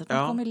mysigt på något sätt.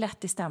 Man kommer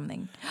lätt i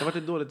stämning. Det har varit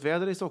ett dåligt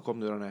väder i Stockholm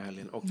nu den här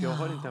helgen och jag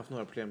har inte haft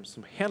några problem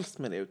som helst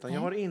med det. Utan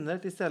jag har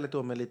inrett istället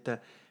då med lite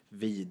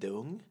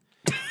vidung.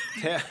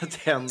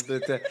 Tänd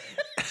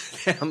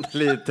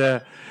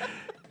lite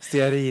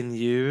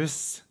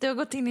stearinljus. Det har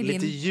gått in i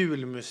lite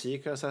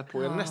julmusik har jag satt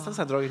på. Jag har nästan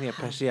så här dragit ner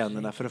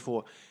persiennerna för att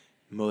få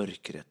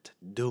mörkret,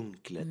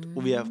 dunklet.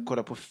 Och vi har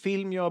kollat på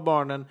film, jag och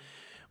barnen.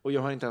 Och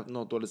jag har inte haft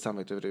något dåligt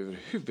samvete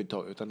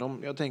överhuvudtaget.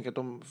 Utan jag tänker att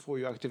de får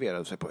ju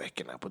aktivera sig på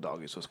veckorna på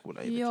dagis och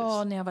skola. Givetvis.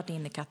 Ja, ni har varit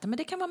inne i katten. Men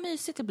det kan vara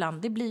mysigt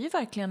ibland. Det blir ju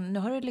verkligen, nu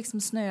har det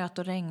liksom snöat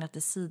och regnat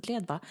i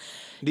sidled, va?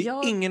 Det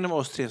är ingen av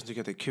oss tre som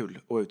tycker att det är kul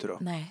att vara ute då.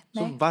 Nej.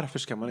 Så varför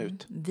ska man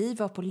ut? Vi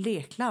var på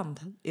lekland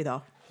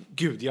idag.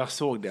 Gud, jag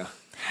såg det.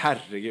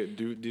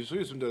 Herregud, du såg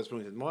ut som du hade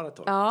sprungit ett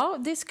maraton. Ja,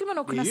 det skulle man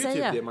nog kunna säga. Det är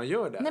ju typ det man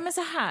gör där. Nej, men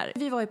så här.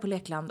 Vi var ju på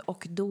lekland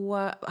och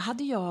då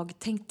hade jag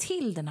tänkt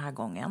till den här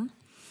gången.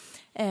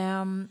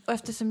 Och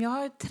eftersom jag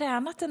har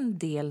tränat en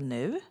del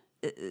nu,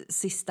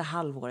 sista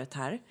halvåret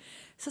här,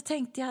 så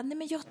tänkte jag, nej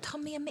men jag tar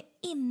med mig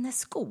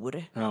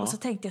inneskor. Och så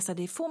tänkte jag så här,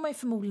 det får man ju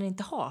förmodligen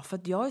inte ha, för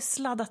att jag har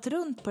sladdat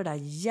runt på det där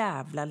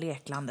jävla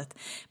leklandet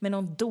med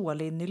någon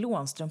dålig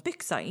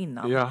nylonstrumpbyxa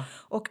innan. Ja.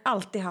 Och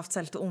alltid haft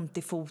så lite ont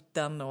i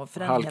foten och för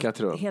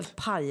den helt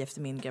paj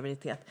efter min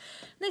graviditet.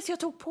 Nej, så jag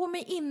tog på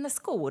mig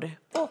inneskor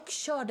och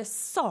körde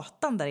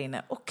satan där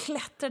inne och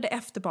klättrade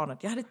efter barnet.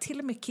 Jag hade till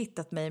och med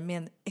kittat mig med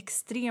en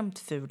extremt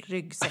ful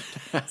ryggsäck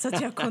så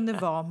att jag kunde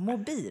vara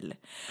mobil.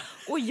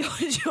 Och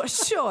jag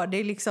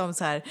körde liksom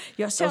så här.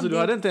 Jag kände... Alltså du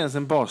hade inte ens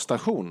en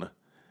basstation?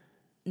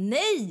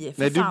 Nej,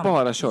 för fan. Du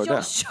bara körde?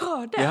 Jag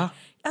körde. Ja.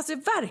 Alltså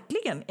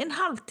verkligen, en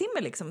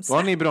halvtimme liksom.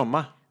 Var ni i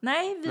Bromma?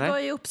 Nej, vi var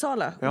i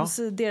Uppsala hos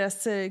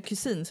deras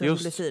kusin som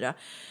skulle fira.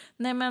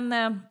 Nej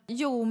men,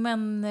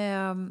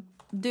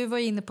 du var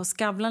inne på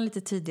Skavlan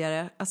lite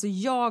tidigare. Alltså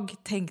jag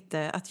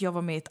tänkte att jag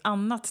var med i ett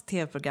annat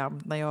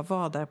tv-program när jag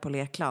var där på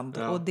Lekland.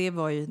 Ja. Och det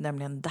var ju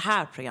nämligen det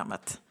här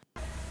programmet.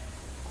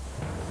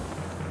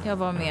 Jag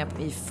var med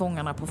i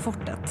Fångarna på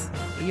fortet.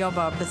 Jag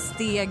bara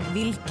besteg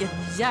vilket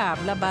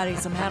jävla berg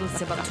som helst.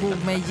 Jag bara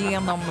tog mig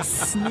igenom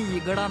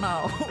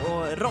sniglarna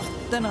och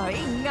råttorna.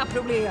 Inga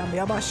problem.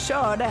 Jag bara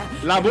körde.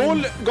 La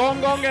boule,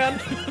 gången.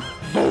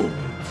 Boom.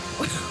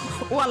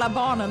 Och alla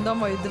barnen, de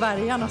var ju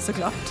dvärgarna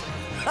såklart.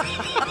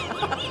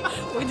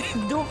 Och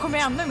då kom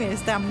jag ännu mer i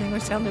stämning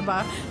och kände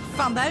bara,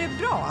 fan, det här är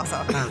bra alltså.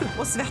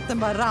 Och svetten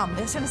bara rann.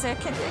 Jag kände så jag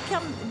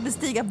kan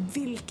bestiga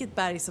vilket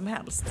berg som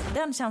helst.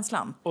 Den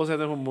känslan. Och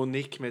sen var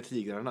Monique med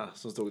tigrarna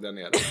som stod där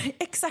nere.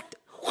 Exakt.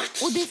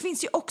 Och det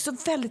finns ju också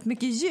väldigt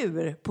mycket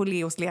djur på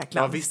Leos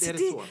lekland. Ja, visst är det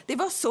så. Det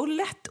var så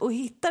lätt att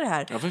hitta det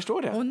här. Jag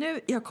förstår det. Och nu,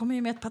 jag kom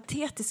ju med ett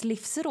patetiskt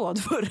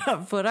livsråd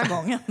förra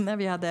gången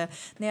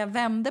när jag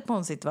vände på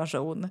en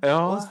situation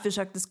och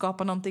försökte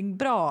skapa någonting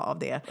bra av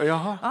det.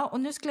 Jaha. Ja, och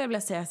nu skulle jag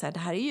vilja säga så här, det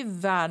här är ju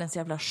världens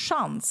jävla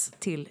chans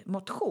till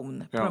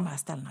motion på de här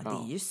ställena. Ja.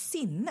 Det är ju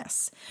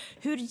sinnes.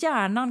 Hur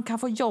hjärnan kan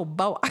få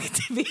jobba och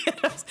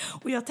aktiveras.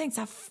 Och jag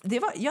tänkte så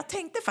här, jag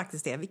tänkte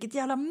faktiskt det, vilket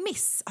jävla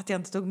miss att jag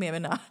inte tog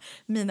med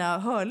mina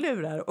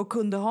hörlurar och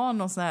kunde ha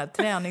någon sån här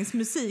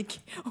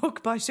träningsmusik och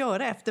bara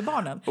köra efter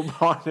barnen. Och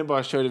barnen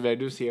bara körde iväg,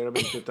 du ser dem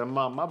inte, utan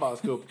mamma bara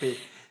ska upp i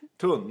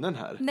tunneln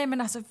här. Nej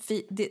men alltså,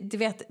 du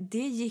vet, det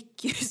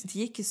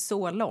gick ju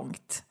så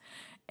långt.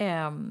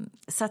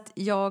 Så att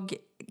jag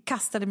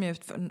kastade mig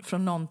ut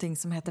från någonting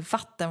som heter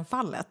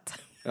Vattenfallet.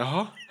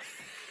 Jaha.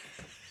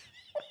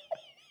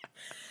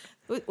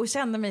 och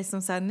kände mig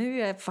som så här,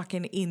 nu är jag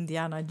fucking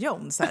Indiana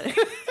Jones här.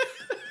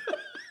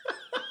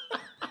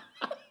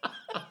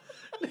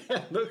 Det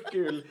är ändå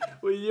kul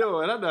att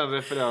göra den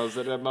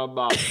referensen där man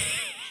bara...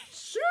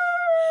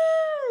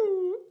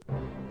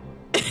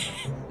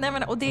 Nej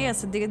men, och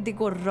det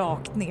går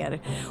rakt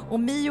ner. Och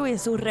Mio är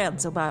så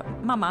rädd så bara,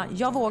 mamma,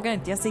 jag vågar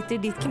inte, jag sitter i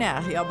ditt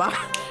knä. Jag bara,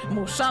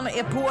 morsan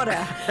är på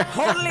det.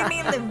 Håll i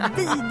min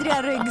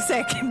vidriga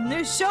ryggsäck,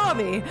 nu kör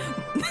vi.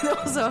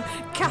 Och så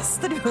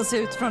kastade vi oss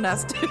ut från det här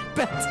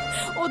stupet.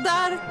 Och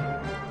där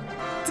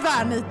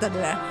tvärnitade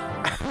det.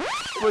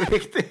 På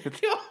riktigt?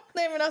 Ja,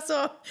 nej men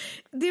alltså,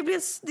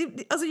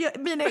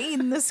 mina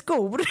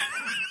inneskor.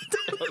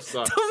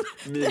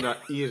 Mina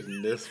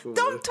inneskor.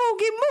 De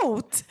tog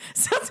emot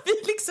så att vi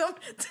liksom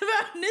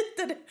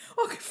tvärnitade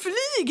och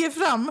flyger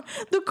fram.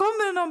 Då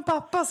kommer det någon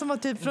pappa som har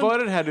typ från... Var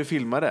det här du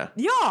filmade?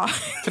 Ja.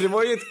 För det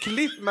var ju ett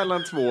klipp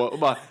mellan två och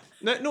bara,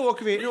 nu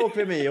åker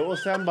vi med och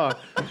sen bara...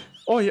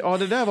 Oj, ja,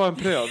 det där var en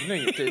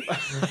prövning typ.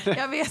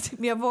 Jag vet,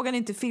 men jag vågade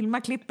inte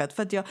filma klippet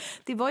för att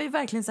det var ju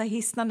verkligen så här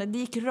hisnande, det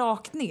gick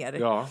rakt ner.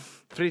 Ja,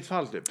 fritt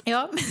fall typ.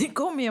 Ja, men det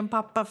kom ju en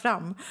pappa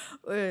fram.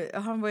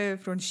 Han var ju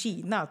från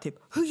Kina typ.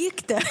 Hur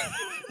gick det?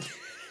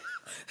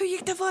 Hur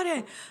gick det för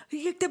dig? Hur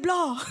gick det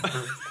bra?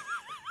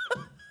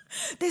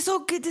 Det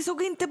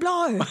såg inte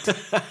bra ut.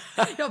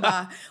 Jag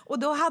bara, och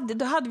då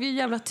hade vi ju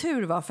jävla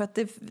tur va, för att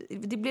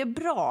det blev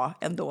bra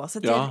ändå. Så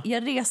att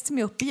jag reste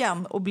mig upp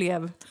igen och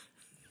blev...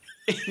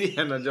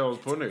 Indiana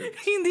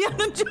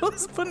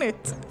Jones på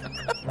nytt.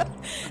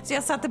 Så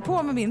jag satte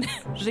på med min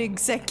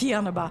ryggsäck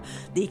igen och bara,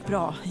 det gick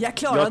bra. Jag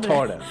klarade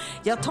det.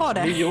 Jag tar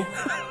det. Rio.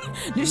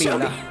 Nu kör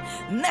vi.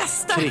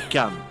 Nästa.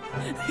 Krickan.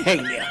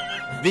 Häng med.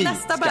 Vi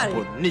nästa ska berg.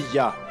 På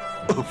nya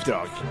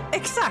uppdrag.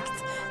 Exakt.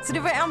 Så det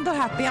var ändå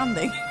happy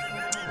ending.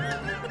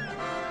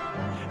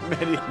 Med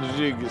din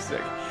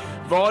ryggsäck.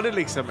 Var det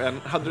liksom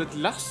hade du ett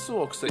lasso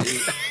också i?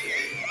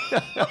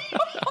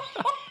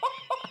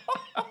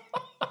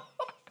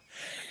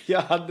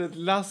 Jag hade ett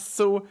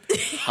lasso,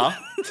 hatt,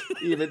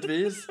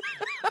 givetvis.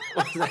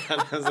 Och sen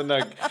en sån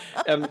där,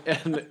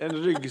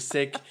 en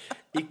ryggsäck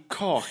i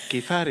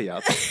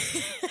kakifärgat.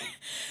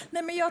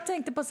 Nej, men jag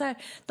tänkte på så här,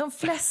 de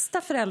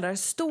flesta föräldrar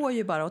står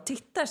ju bara och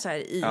tittar så här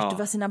i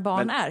vad sina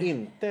barn men är. Men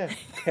inte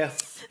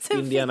Tess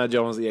Indiana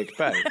Jones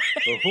Ekberg.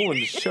 Och hon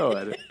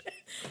kör.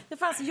 Det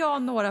fanns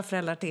några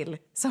föräldrar till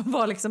som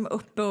var liksom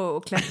uppe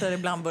och klättrade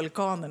bland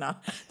vulkanerna.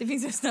 Det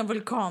finns ju såna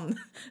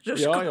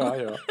vulkanrutschkor.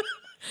 Ja.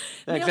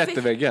 Den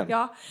klätterväggen.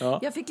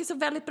 Jag fick ju så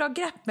väldigt bra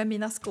grepp med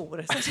mina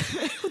skor.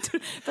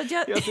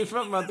 Jag ser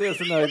fram emot att det är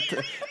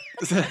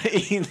såna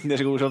här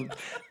innerskor som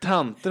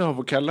tanter har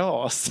på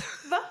kalas.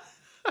 Va?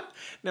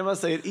 När man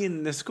säger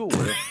innerskor.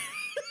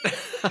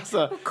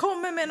 Alltså. Och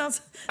kommer med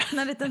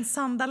någon liten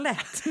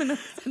sandalett med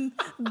en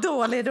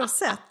dålig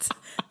rosett.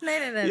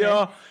 Nej.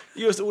 Ja,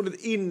 just ordet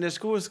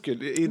innerskor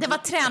skulle... Det var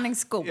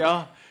träningsskor.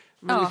 Ja,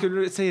 men du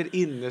skulle säga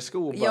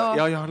innerskor.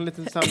 Ja, jag har en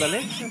liten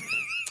sandalett.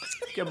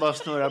 Jag bara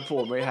snurra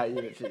på mig här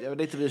givetvis. Jag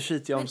vill inte bli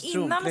skitig om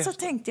strumpläst. Innan så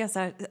tänkte jag så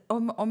här,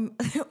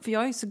 för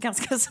jag är ju så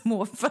ganska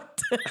små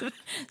fötter,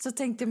 så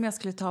tänkte jag om jag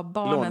skulle ta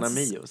barnens... Låna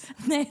Mios.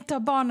 Nej, ta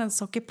barnens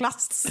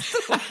sockerplast.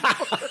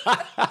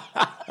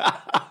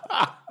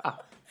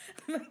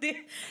 Men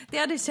det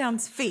hade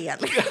känts fel.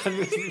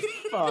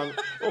 Fan.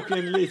 Och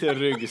en liten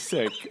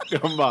ryggsäck.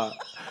 De bara,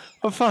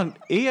 vad fan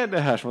är det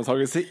här som har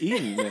tagit sig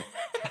in?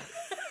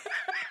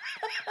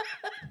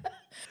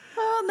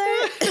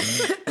 Nej.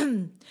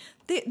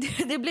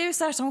 Det blev ju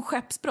så här som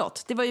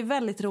skeppsbrott. Det var ju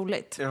väldigt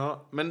roligt.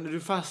 Ja, men du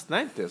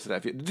fastnar inte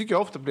sådär. Det tycker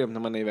jag ofta problem när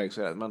man är iväg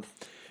så här.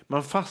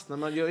 Man fastnar,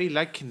 man gör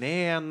illa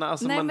knäna.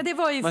 Alltså nej, men det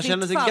var ju man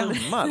känner sig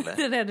gammal.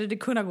 Det hade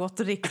kunnat gått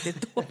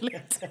riktigt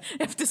dåligt.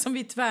 Eftersom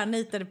vi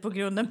tvärnitade på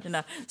grund av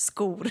mina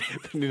skor.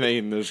 Dina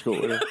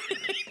innerskor.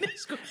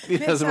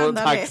 Dina små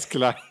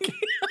taxklack.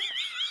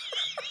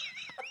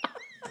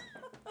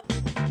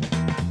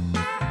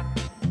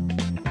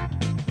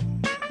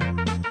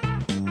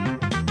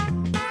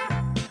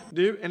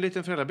 Du, en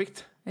liten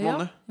föräldrabikt.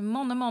 Månne. Ja,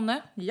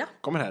 Månne. Ja.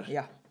 Kommer här.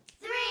 Ja.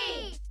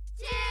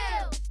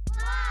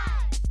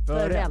 3, 2,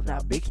 1.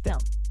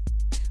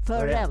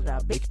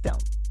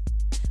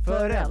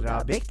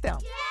 Föräldrabikten.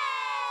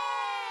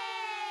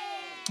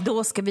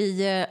 Då ska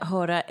vi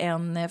höra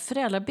en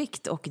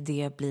föräldrabikt och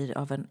det blir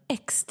av en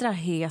extra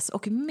hes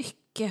och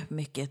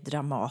mycket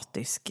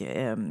dramatisk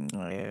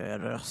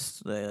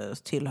röst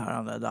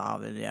tillhörande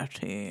David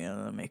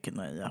Hjertén. Mycket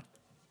nöje.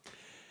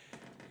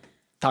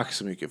 Tack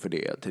så mycket för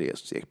det,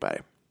 Therese Ekberg.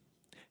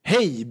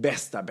 Hej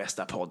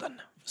bästa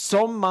podden.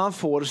 Som man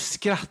får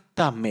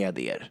skratta med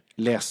er,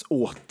 läs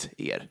åt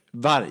er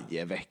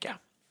varje vecka.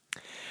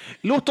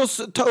 Låt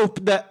oss ta upp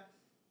det.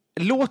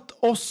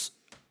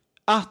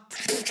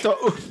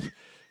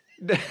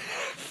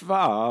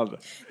 Fan.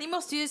 Ni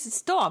måste ju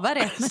stava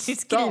rätt när ni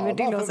skriver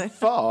till oss.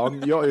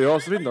 Fan,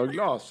 jag som inte har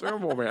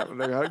glasögon på mig.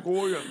 Det här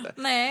går ju inte.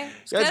 Nej,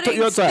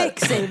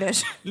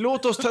 Specsavers.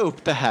 Låt oss ta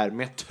upp det här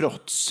med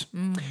trots.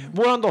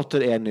 Våran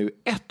dotter är nu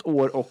 1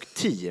 år och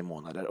 10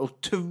 månader. Och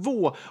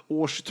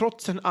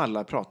 2-årstrotsen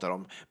alla pratar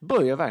om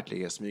börjar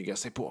verkligen smyga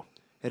sig på.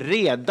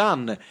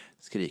 Redan,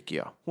 skriker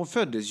jag. Hon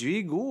föddes ju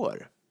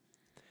igår.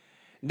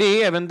 Det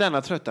är även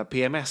denna trötta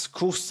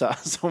PMS-kossa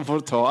som får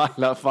ta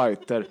alla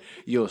fighter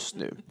just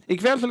nu.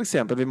 Ikväll till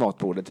exempel vid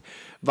matbordet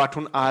vart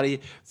hon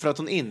arg för att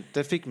hon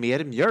inte fick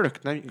mer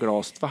mjölk när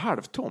glaset var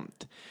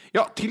halvtomt.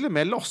 Ja, till och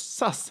med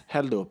låtsas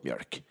hällde upp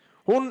mjölk.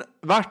 Hon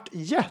vart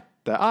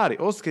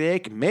jättearg och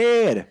skrek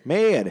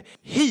mer.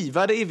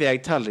 Hivade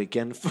iväg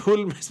tallriken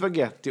full med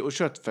spaghetti och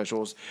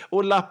köttfärssås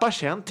och lappar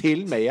sen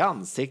till mig i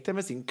ansiktet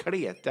med sin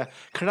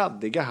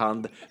kladdiga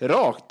hand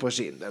rakt på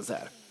kinden så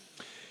här.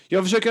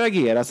 Jag försöker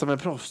agera som en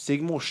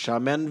proffsig morsa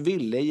men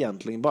ville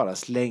egentligen bara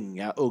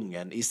slänga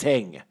ungen i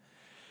säng.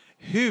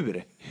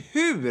 Hur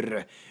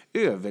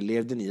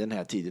överlevde ni den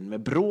här tiden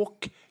med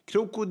bråk,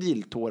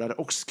 krokodiltårar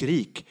och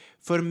skrik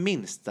för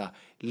minsta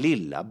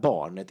lilla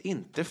barnet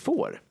inte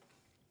får?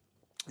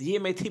 Ge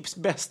mig tips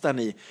bästa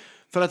ni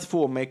för att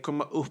få mig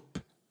komma upp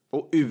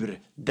och ur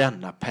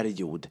denna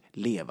period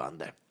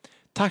levande.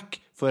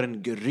 Tack för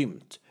en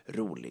grymt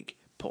rolig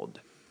podd.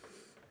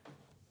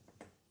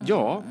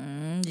 Ja.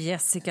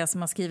 Jessica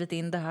som har skrivit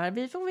in det här.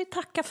 Vi får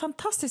tacka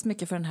fantastiskt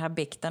mycket för den här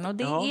bikten. Och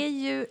det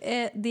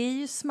är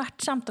ju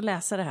smärtsamt att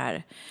läsa det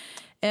här.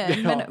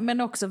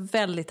 Men också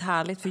väldigt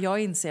härligt. För jag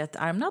inser att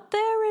I'm not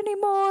there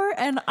anymore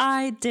and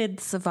I did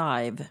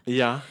survive.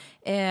 Ja.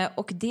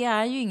 Och det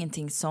är ju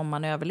ingenting som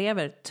man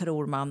överlever,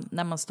 tror man,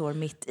 när man står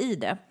mitt i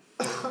det.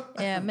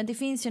 Men det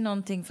finns ju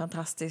någonting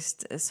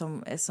fantastiskt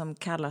som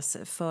kallas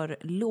för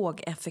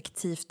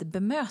lågeffektivt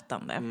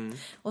bemötande.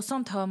 Och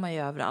sånt hör man ju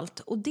överallt.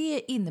 Och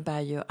det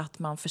innebär ju att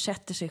man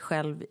försätter sig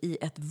själv i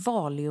ett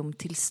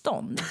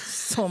valiumtillstånd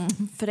som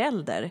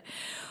förälder.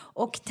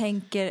 Och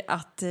tänker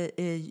att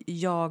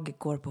jag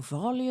går på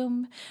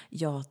valium,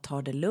 jag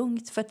tar det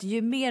lugnt. För att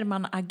ju mer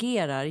man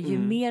agerar, ju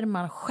mer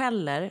man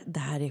skäller, det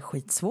här är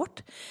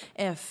skitsvårt,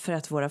 för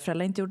att våra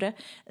föräldrar inte gjorde det,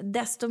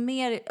 desto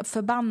mer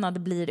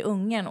förbannad blir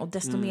ungen och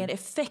desto mer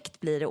effekt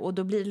blir det. Och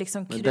då blir det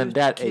liksom krut, den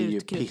där är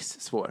ju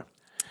pissvår.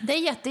 Det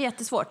är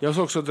jättesvårt. Jag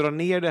ska också dra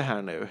ner det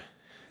här nu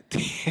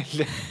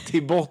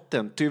till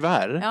botten,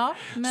 tyvärr. Ja,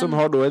 som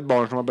har då ett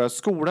barn som har börjat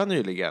skolan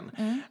nyligen.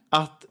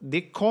 Att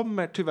det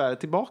kommer tyvärr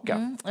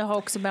tillbaka. Jag har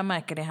också börjat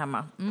märka det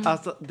hemma.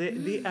 Alltså det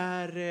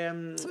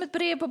är... som ett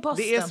brev på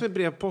posten. Det är som ett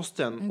brev på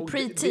posten.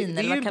 Pre-teen,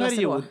 eller vad kallas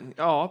det då?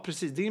 Ja,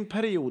 precis. Det är en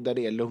period där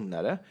det är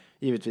lugnare.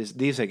 Givetvis,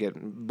 det är säkert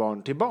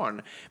barn till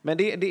barn. Men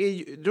det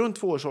är runt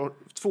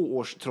 2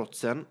 års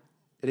trotsen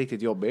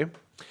riktigt jobbig.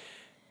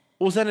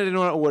 Och sen är det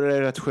några år där det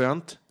är rätt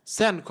skönt.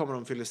 Sen kommer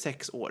de fylla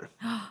 6 år.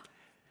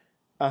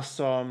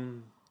 Alltså...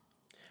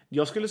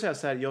 Jag skulle säga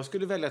så här, jag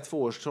skulle välja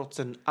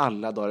 2-årstrotsen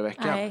alla dagar i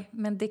veckan. Nej,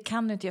 men det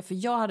kan du inte göra, för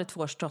jag hade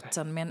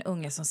 2-årstrotsen med en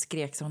unge som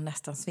skrek så hon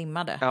nästan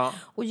svimmade. Ja.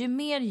 Och ju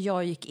mer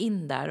jag gick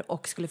in där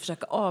och skulle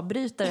försöka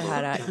avbryta det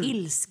här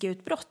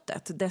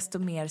ilskeutbrottet, desto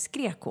mer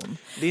skrek hon.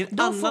 Det är en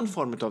annan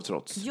form av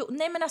trots. Jo,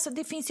 nej, men alltså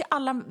det finns ju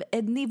alla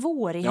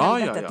nivåer i Ja,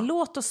 helvetet. ja.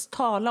 Låt oss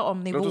tala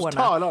om nivåerna. Låt oss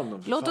tala om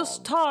dem. Låt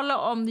oss tala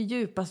om det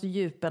djupaste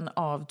djupen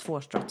av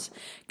 2-årstrots.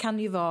 Kan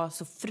ju vara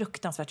så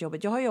fruktansvärt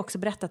jobbigt. Jag har ju också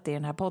berättat det i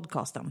den här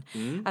podcasten.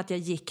 Att jag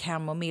gick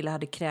hem och Milla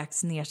hade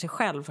kräkts ner sig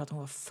själv för att hon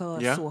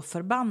var så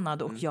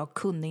förbannad och jag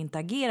kunde inte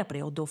agera på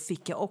det. Och då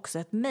fick jag också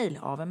ett mejl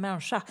av en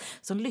människa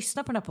som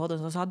lyssnar på den här podden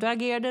som sa: du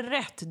agerade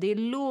rätt, det är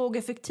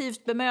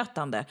lågeffektivt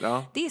bemötande.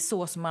 Det är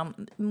så som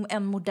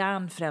en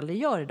modern förälder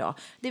gör idag.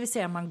 Det vill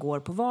säga man går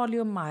på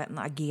Valium, man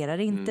agerar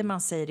inte,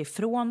 man säger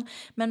ifrån,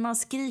 men man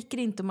skriker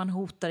inte, man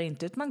hotar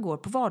inte, utan man går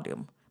på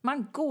Valium.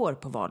 Man går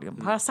på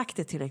Valium. Har jag sagt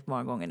det tillräckligt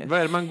många gånger nu? Vad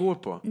är det man går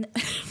på?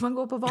 Man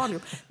går på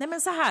Valium. Nej,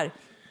 men så här.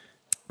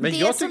 Men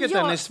jag tycker att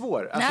den är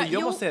svår. Alltså,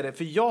 jag måste säga det,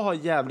 för jag har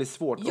jävligt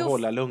svårt att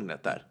hålla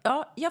lugnet där.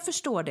 Ja, jag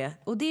förstår det.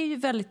 Och det är ju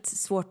väldigt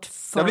svårt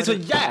för... Jag blir så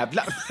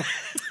jävla...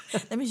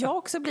 Nej, men jag har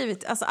också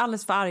blivit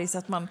alldeles för arg så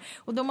att man...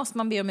 Och då måste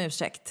man be om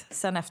ursäkt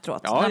sen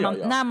efteråt.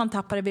 När man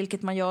tappar det,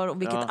 vilket man gör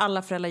och vilket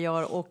alla föräldrar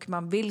gör, och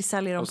man vill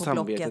sälja dem och på Blocket.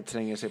 Och samvetet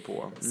tränger sig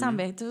på.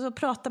 Samvetet, så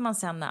pratar man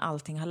sen när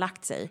allting har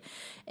lagt sig.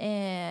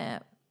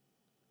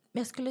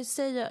 Jag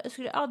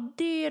skulle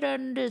addera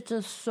en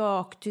liten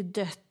sak till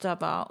detta,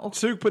 va? Och...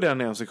 Sug på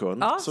den en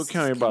sekund, så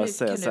kan jag ju bara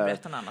säga så här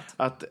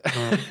att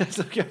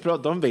så kan jag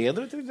prata om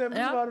vädret till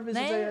exempel,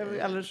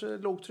 alldeles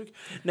lågtryck.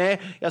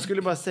 Nej, jag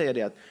skulle bara säga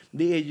det att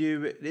det är ju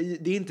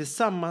det är inte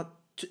samma,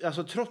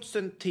 alltså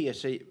trotsen ter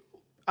sig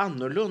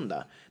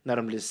annorlunda när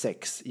de blir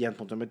 6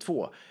 gentemot nummer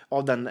 2.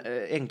 Av den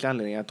enkla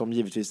anledningen att de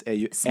givetvis är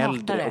ju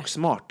äldre och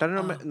smartare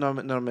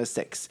när de är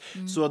 6.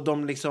 Så att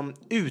de liksom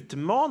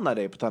utmanar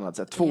dig på ett annat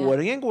sätt.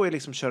 2-åringen går ju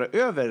liksom köra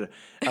över.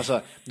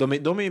 Alltså, de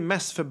är ju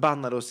mest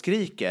förbannade och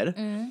skriker.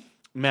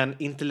 Men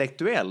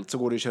intellektuellt så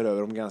går det att köra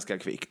över dem ganska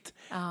kvickt.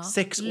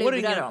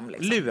 6-åringen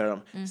lurar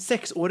dem.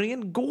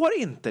 6-åringen går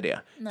inte det.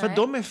 Nej. För att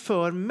de är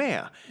för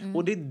med.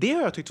 Och det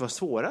har jag tyckt var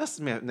svårast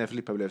med när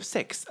Filippa blev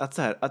 6.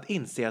 Att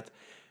inse att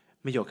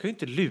men jag kan ju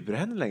inte lura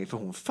henne längre, för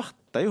hon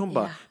fattar ju. Hon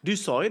bara, du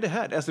sa ju det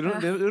här. Alltså,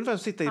 det är ungefär som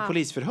att sitta i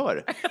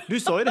polisförhör. Du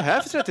sa ju det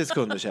här för 30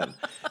 sekunder sedan.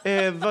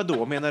 Vad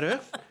då menar du?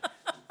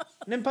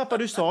 Nej, pappa,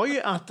 du sa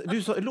ju att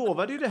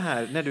lovade ju det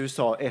här när du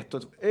sa 1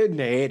 och 2.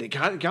 Nej, det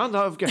kan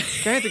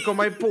jag inte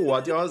komma på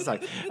att jag har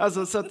sagt.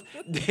 Alltså, så att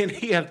det är en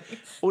helt...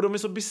 Och de är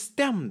så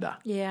bestämda.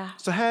 Yeah.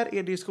 Så här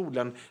är det i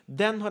skolan.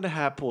 Den har det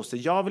här på sig.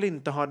 Jag vill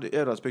inte ha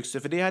överlagsbyxor,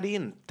 för det hade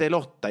inte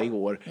Lotta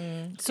igår.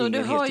 Så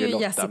du har ju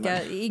Lotta,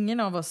 Jessica, ingen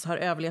av oss har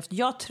överlevt.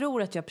 Jag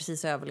tror att jag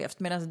precis har överlevt,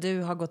 medan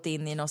du har gått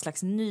in i någon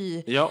slags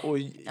ny... Ja, och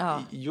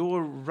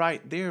you're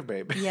right there,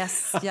 baby.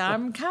 Yes,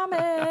 I'm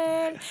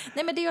coming.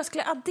 Nej, men det jag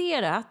skulle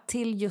addera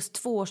till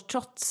just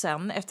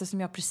 2-årstrotsen,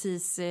 eftersom jag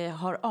precis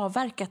har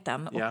avverkat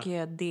den och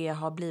det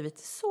har blivit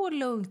så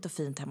lugnt och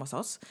fint hemma hos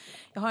oss.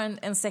 Jag har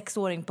en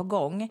 6-åring på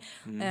gång,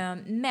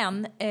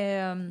 men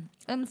en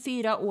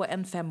 4- och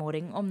en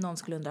 5-åring, om någon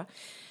skulle undra.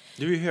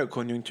 Du är i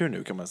högkonjunktur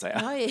nu, kan man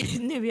säga.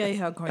 Nu är jag i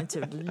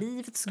högkonjunktur.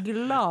 Livets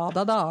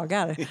glada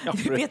dagar.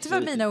 Vet du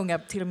vad mina unga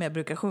till och med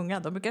brukar sjunga?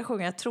 De brukar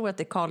sjunga, jag tror att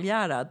det är Karl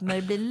Gerhard. När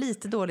det blir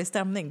lite dålig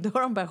stämning, då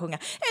har de börjat sjunga: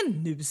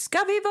 nu ska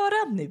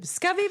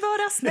vi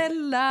vara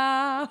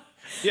snälla.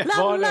 Ja,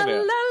 la, la, la,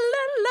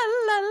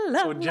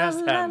 la, och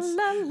Just Hands.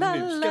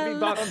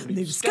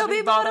 Nu ska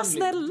vi vara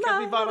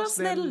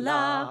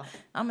snälla.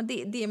 Ja, men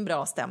det är en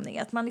bra stämning.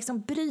 Att man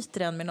liksom bryter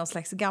den med någon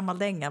slags gammal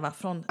dänga,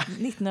 från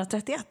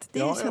 1931. Det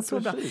känns så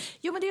bra.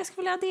 Jo, men det jag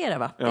skulle vilja addera,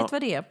 va? Vet du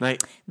vad det är? Nej.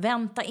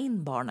 Vänta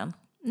in barnen.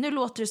 Nu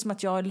låter det som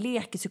att jag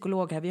leker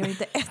psykolog här. Vi har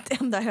inte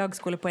ett enda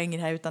högskolepoäng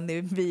här, utan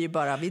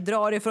vi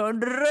drar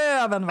ifrån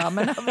röven, va?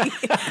 Men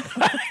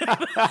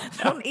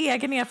från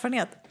egen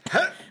erfarenhet.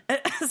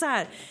 Så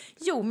här.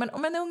 Jo, men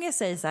om en unge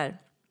säger så här: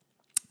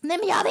 nej,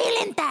 men jag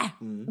vill inte.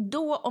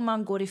 Då, om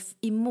man går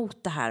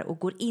emot det här och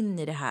går in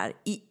i det här,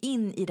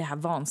 in i det här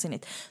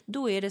vansinnigt,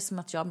 då är det som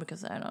att jag brukar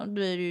säga,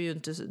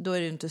 då är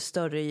du inte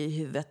större i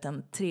huvudet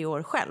än 3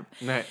 år själv.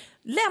 Nej.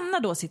 Lämna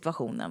då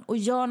situationen och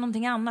gör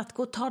någonting annat.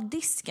 Gå och ta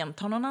disken,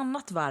 ta någon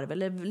annat varv,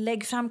 eller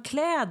lägg fram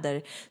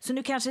kläder så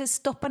du kanske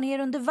stoppar ner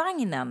under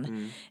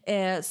vagnen.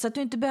 Så att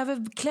du inte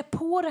behöver klä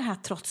på det här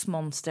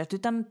trotsmonstret,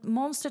 utan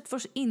monstret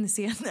får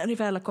inse när det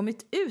väl har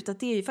kommit ut att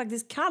det är ju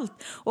faktiskt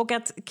kallt, och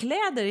att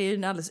kläder är ju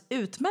en alldeles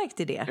utmärkt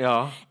idé.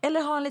 Ja.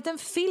 Eller ha en liten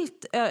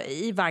filt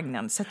i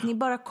vagnen så att ni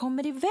bara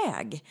kommer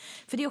iväg.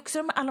 För det är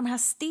också alla de här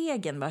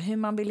stegen, va? Hur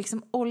man vill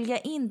liksom olja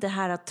in det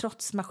här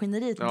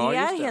trotsmaskineriet. Ja, det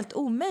är helt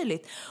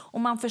omöjligt.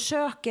 Och man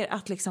försöker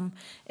att liksom...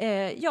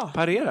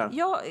 parera.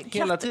 Ja,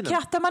 hela tiden.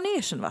 Kratta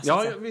manegen, va?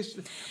 Ja, visst.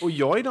 Och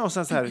jag är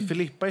någonstans här,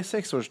 Filippa är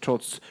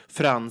 6-årstrots,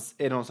 Frans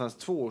är någonstans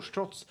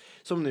 2-årstrots,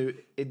 som nu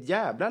ett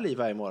jävla liv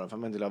varje morgon för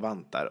man inte har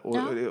vantar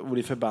och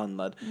blir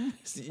förbannad.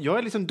 Jag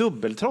är liksom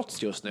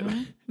dubbeltrots just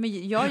nu.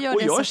 Men jag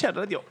och jag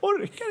känner att jag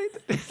orkar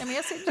inte. Ja, men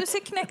du ser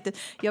knäckt ut.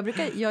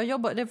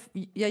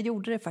 Jag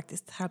gjorde det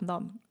faktiskt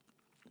häromdagen.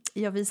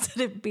 Jag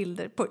visade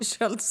bilder på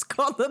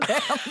köldskadade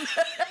händer.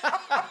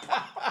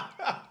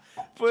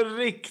 På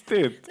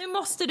riktigt. Nu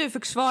måste du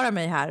försvara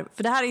mig här,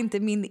 för det här är inte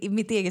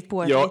mitt eget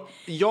påhitt.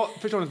 Jag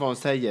förstår inte vad hon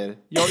säger.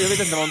 Jag vet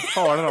inte vad hon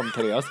talar om,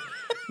 Therese.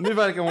 Nu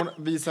verkar hon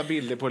visa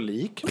bilder på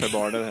lik för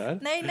barnen här.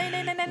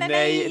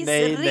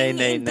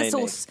 Nej, inte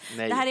sås.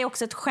 Det här är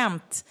också ett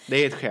skämt. Det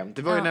är ett skämt.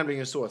 Det var ju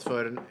nämligen så att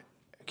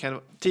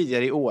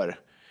tidigare i år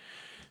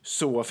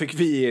så fick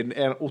vi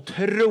en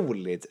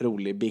otroligt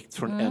rolig bikt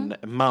från en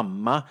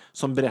mamma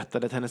som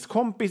berättade att hennes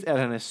kompis är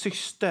hennes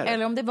syster.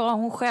 Eller om det var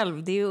hon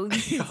själv. Det är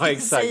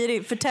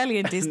ju, förtäljer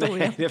inte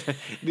historien. Nej,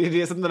 det är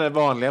det som den där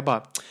vanliga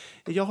bara.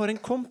 Jag har en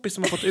kompis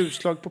som har fått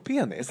utslag på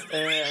penis.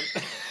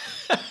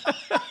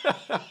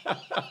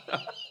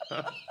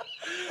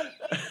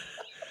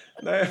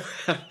 Nej.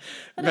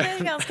 Men det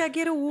är ganska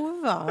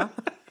grova.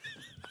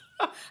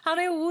 Han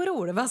är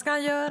orolig. Vad ska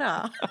han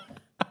göra?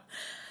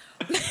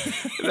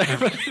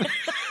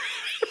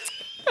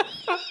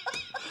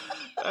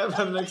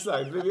 Men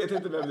exakt, vi vet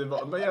inte vem det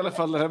var. Men i alla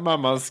fall den här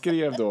mamman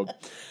skrev då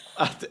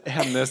att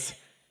hennes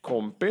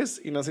kompis,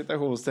 innan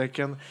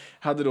citationstecken,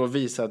 hade då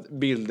visat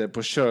bilder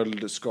på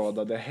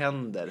köldskadade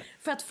händer.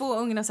 För att få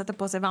ungen att sätta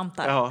på sig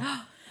vantar. Ja.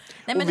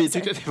 Nej, men och vi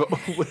tyckte att det var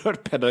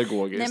oerhört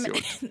pedagogiskt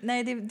gjort.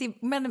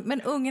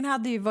 Men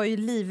ungen var ju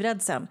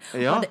livrädd sen.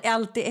 Ja. Hade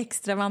alltid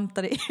extra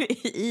vantar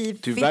i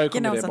tyvärr fickorna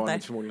kommer och det sånt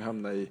barnet förmodligen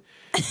hamna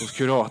hos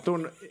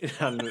kuratorn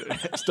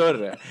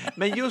större.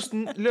 Men just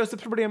löste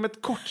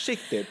problemet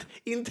kortsiktigt,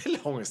 inte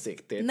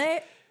långsiktigt.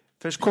 Nej.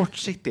 Först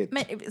kortsiktigt.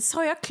 Men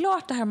sa jag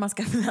klart det här man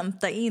ska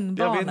vänta in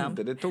barnen? Jag vet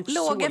inte, det tog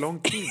så lång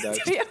tid där.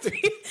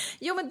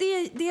 Jo, men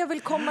det jag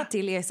vill komma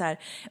till är så här.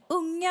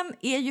 Ungen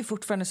är ju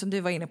fortfarande, som du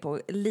var inne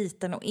på,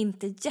 liten och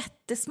inte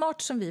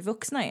jättesmart som vi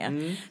vuxna är.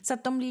 Mm. Så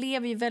att de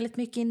lever ju väldigt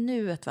mycket i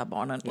nuet, va,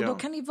 barnen. Och då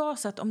kan det vara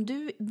så att om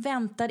du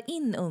väntar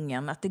in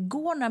ungen, att det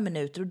går några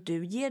minuter och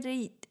du ger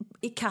dig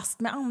i kast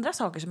med andra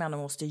saker som ändå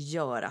måste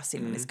göras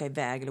innan ni ska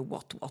iväg eller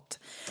what.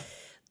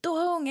 Då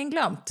har ungen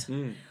glömt.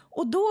 Mm.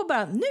 Och då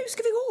bara, nu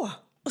ska vi gå!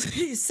 Och så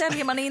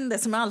säljer man in det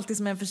som alltid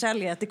som en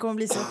försäljare. Att det kommer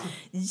bli så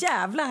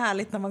jävla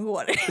härligt när man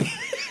går.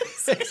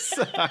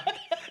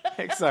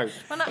 Exakt.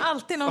 Man har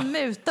alltid någon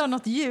muta och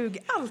något ljug.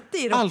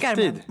 Alltid i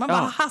rockärmen. Man bara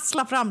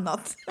hasslar fram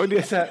något. Och det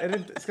är så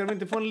här, ska de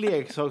inte få en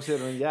leksak så är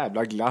det en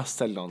jävla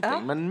glass eller någonting.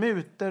 Ja. Men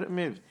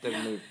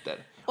muter.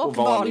 Och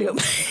valium.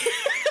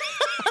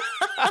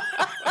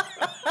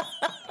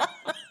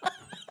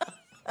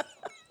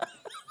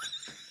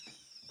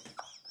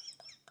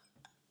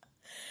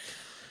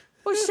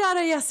 Och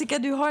kära Jessica,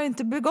 du har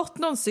inte begått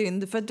någon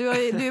synd, för att du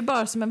är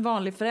bara som en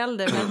vanlig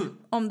förälder. Men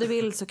om du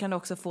vill så kan du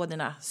också få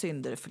dina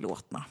synder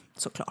förlåtna,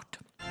 såklart.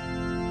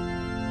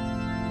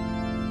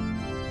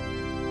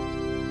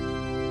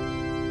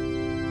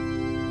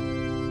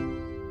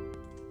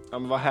 Ja,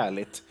 men vad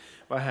härligt.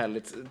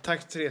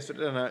 Tack Therese för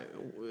denna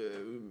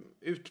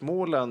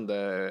utmålande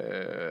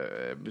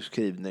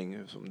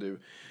beskrivning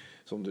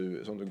som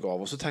du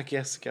gav. Och så tack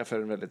Jessica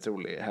för en väldigt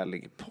rolig,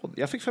 härlig podd.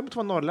 Jag fick för mig att det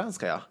var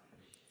norrländska, ja.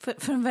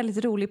 För en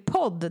väldigt rolig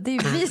podd. Det är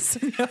ju vi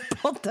som gör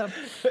podden.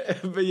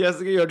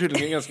 Jessica gör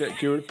tydligen en ganska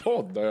kul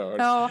podd, har jag hört.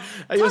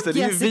 Ja, just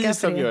det är ju vi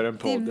som gör en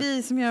podd. Det är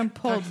vi som gör en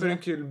podd. Tack för en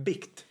kul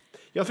bikt.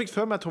 Jag fick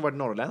för mig att hon var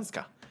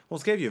norrländska. Hon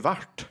skrev ju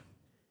vart.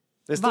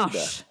 Det stod Vars.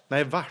 det.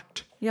 Nej,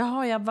 vart.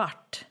 Jaha, jag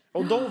vart.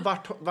 Och då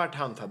vart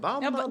han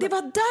förbannad. Ja, det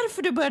var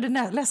därför du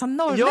började läsa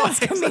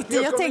norrländska mitt i.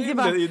 Jag tänkte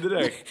bara,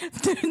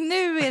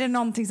 nu är det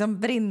någonting som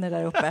brinner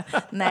där uppe.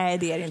 Nej,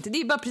 det är det inte.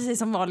 Det är bara precis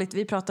som vanligt.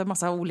 Vi pratar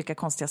massa olika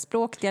konstiga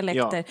språk,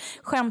 dialekter,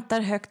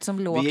 skämtar högt som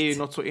lågt. Vi är ju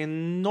något så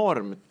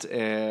enormt,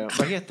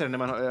 vad heter det när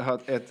man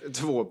har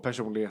två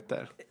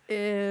personligheter?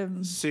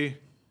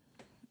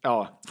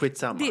 Ja,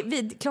 skitsamma.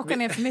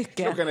 Klockan är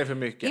för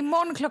mycket.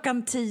 Imorgon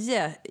klockan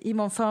 10,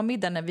 imorgon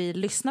förmiddag när vi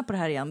lyssnar på det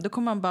här igen, då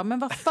kommer man bara, men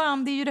vad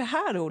fan, det är ju det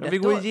här ordet. Ja, vi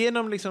går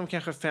igenom liksom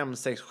kanske 5,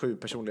 6, 7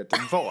 personligheter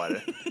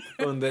var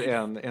under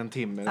en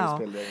timme när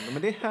vi spelar in.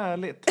 Men det är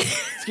härligt.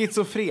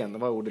 Schizofren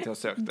var ordet jag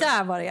sökte.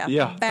 Där var det.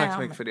 Ja, tack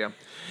så mycket för det.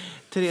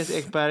 Therese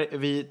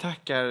Ekberg,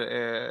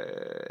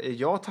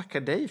 jag tackar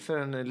dig för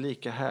en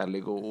lika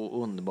härlig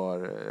och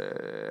underbar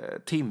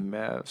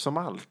timme som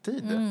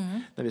alltid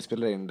när vi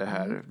spelar in det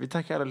här. Vi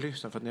tackar alla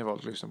lyssnare för att ni har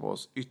valt att lyssna på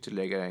oss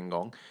ytterligare en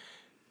gång.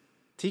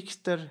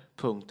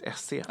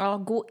 Tixter.se. Ja,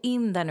 gå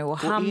in där nu och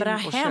hamra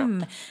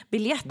hem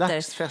biljetter.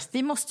 Dagsfest.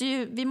 Vi måste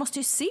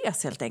ju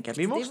ses helt enkelt.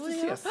 Vi måste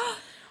ses.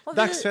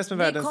 Dagsfest med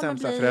världens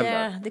sämsta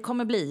föräldrar. Det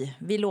kommer bli,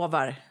 vi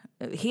lovar.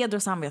 Heder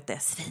och samvete,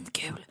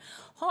 svinkul.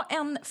 Ha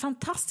en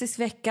fantastisk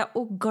vecka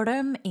och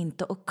glöm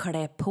inte att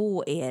klä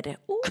på er.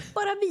 Och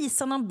bara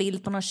visa någon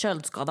bild på någon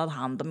köldskadad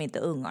hand om inte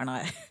ungarna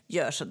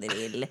gör som de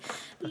vill.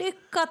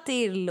 Lycka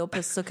till och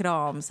puss och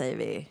kram säger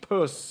vi.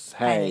 Puss,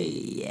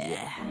 hej!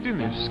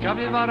 Nu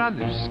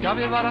ska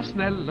vi vara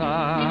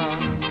snälla,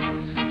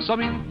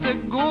 som inte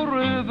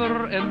går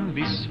över en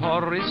viss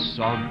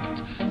horisont.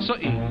 Så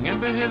ingen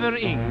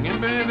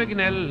behöver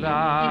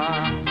gnälla.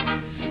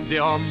 Det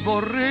om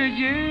vår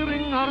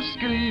regering har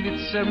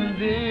skrivits en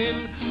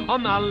del,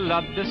 om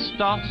alla de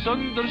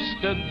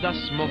statsunderstödda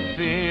små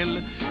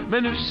fel.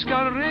 Men nu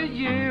ska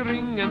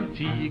regeringen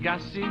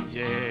tigas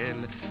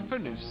ihjäl, för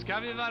nu ska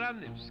vi vara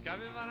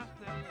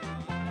snälla.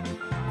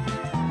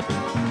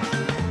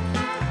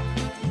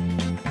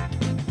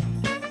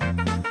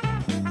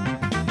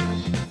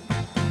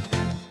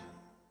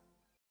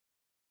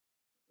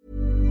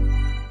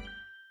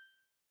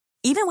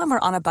 Even when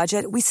we're on a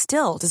budget, we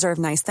still deserve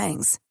nice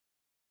things.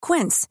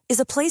 Quince is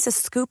a place to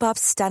scoop up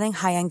stunning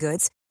high-end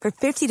goods for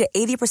 50 to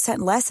 80%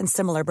 less than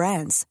similar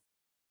brands.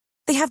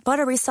 They have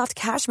buttery soft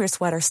cashmere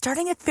sweaters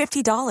starting at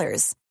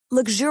 $50,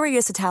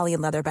 luxurious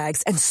Italian leather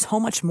bags, and so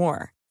much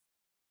more.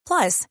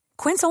 Plus,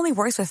 Quince only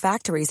works with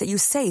factories that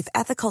use safe,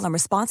 ethical, and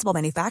responsible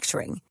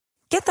manufacturing.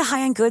 Get the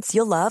high-end goods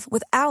you'll love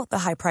without the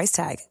high price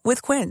tag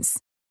with Quince.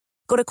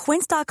 Go to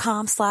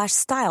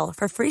quince.com/style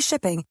for free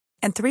shipping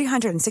and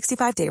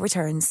 365-day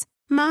returns.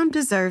 Mom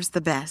deserves the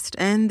best,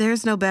 and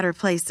there's no better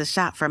place to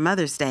shop for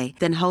Mother's Day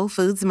than Whole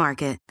Foods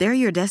Market.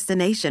 They're your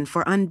destination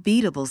for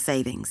unbeatable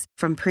savings,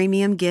 from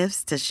premium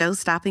gifts to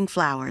show-stopping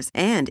flowers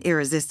and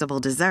irresistible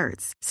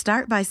desserts.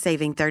 Start by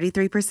saving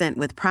 33%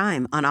 with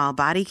Prime on all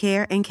body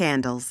care and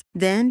candles.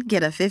 Then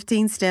get a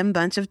 15-stem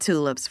bunch of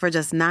tulips for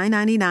just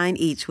 $9.99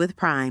 each with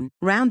Prime.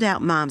 Round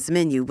out Mom's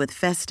menu with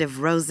festive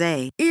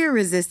rosé,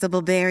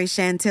 irresistible berry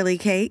chantilly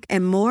cake,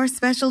 and more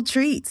special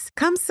treats.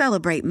 Come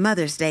celebrate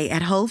Mother's Day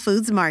at Whole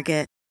Foods Market.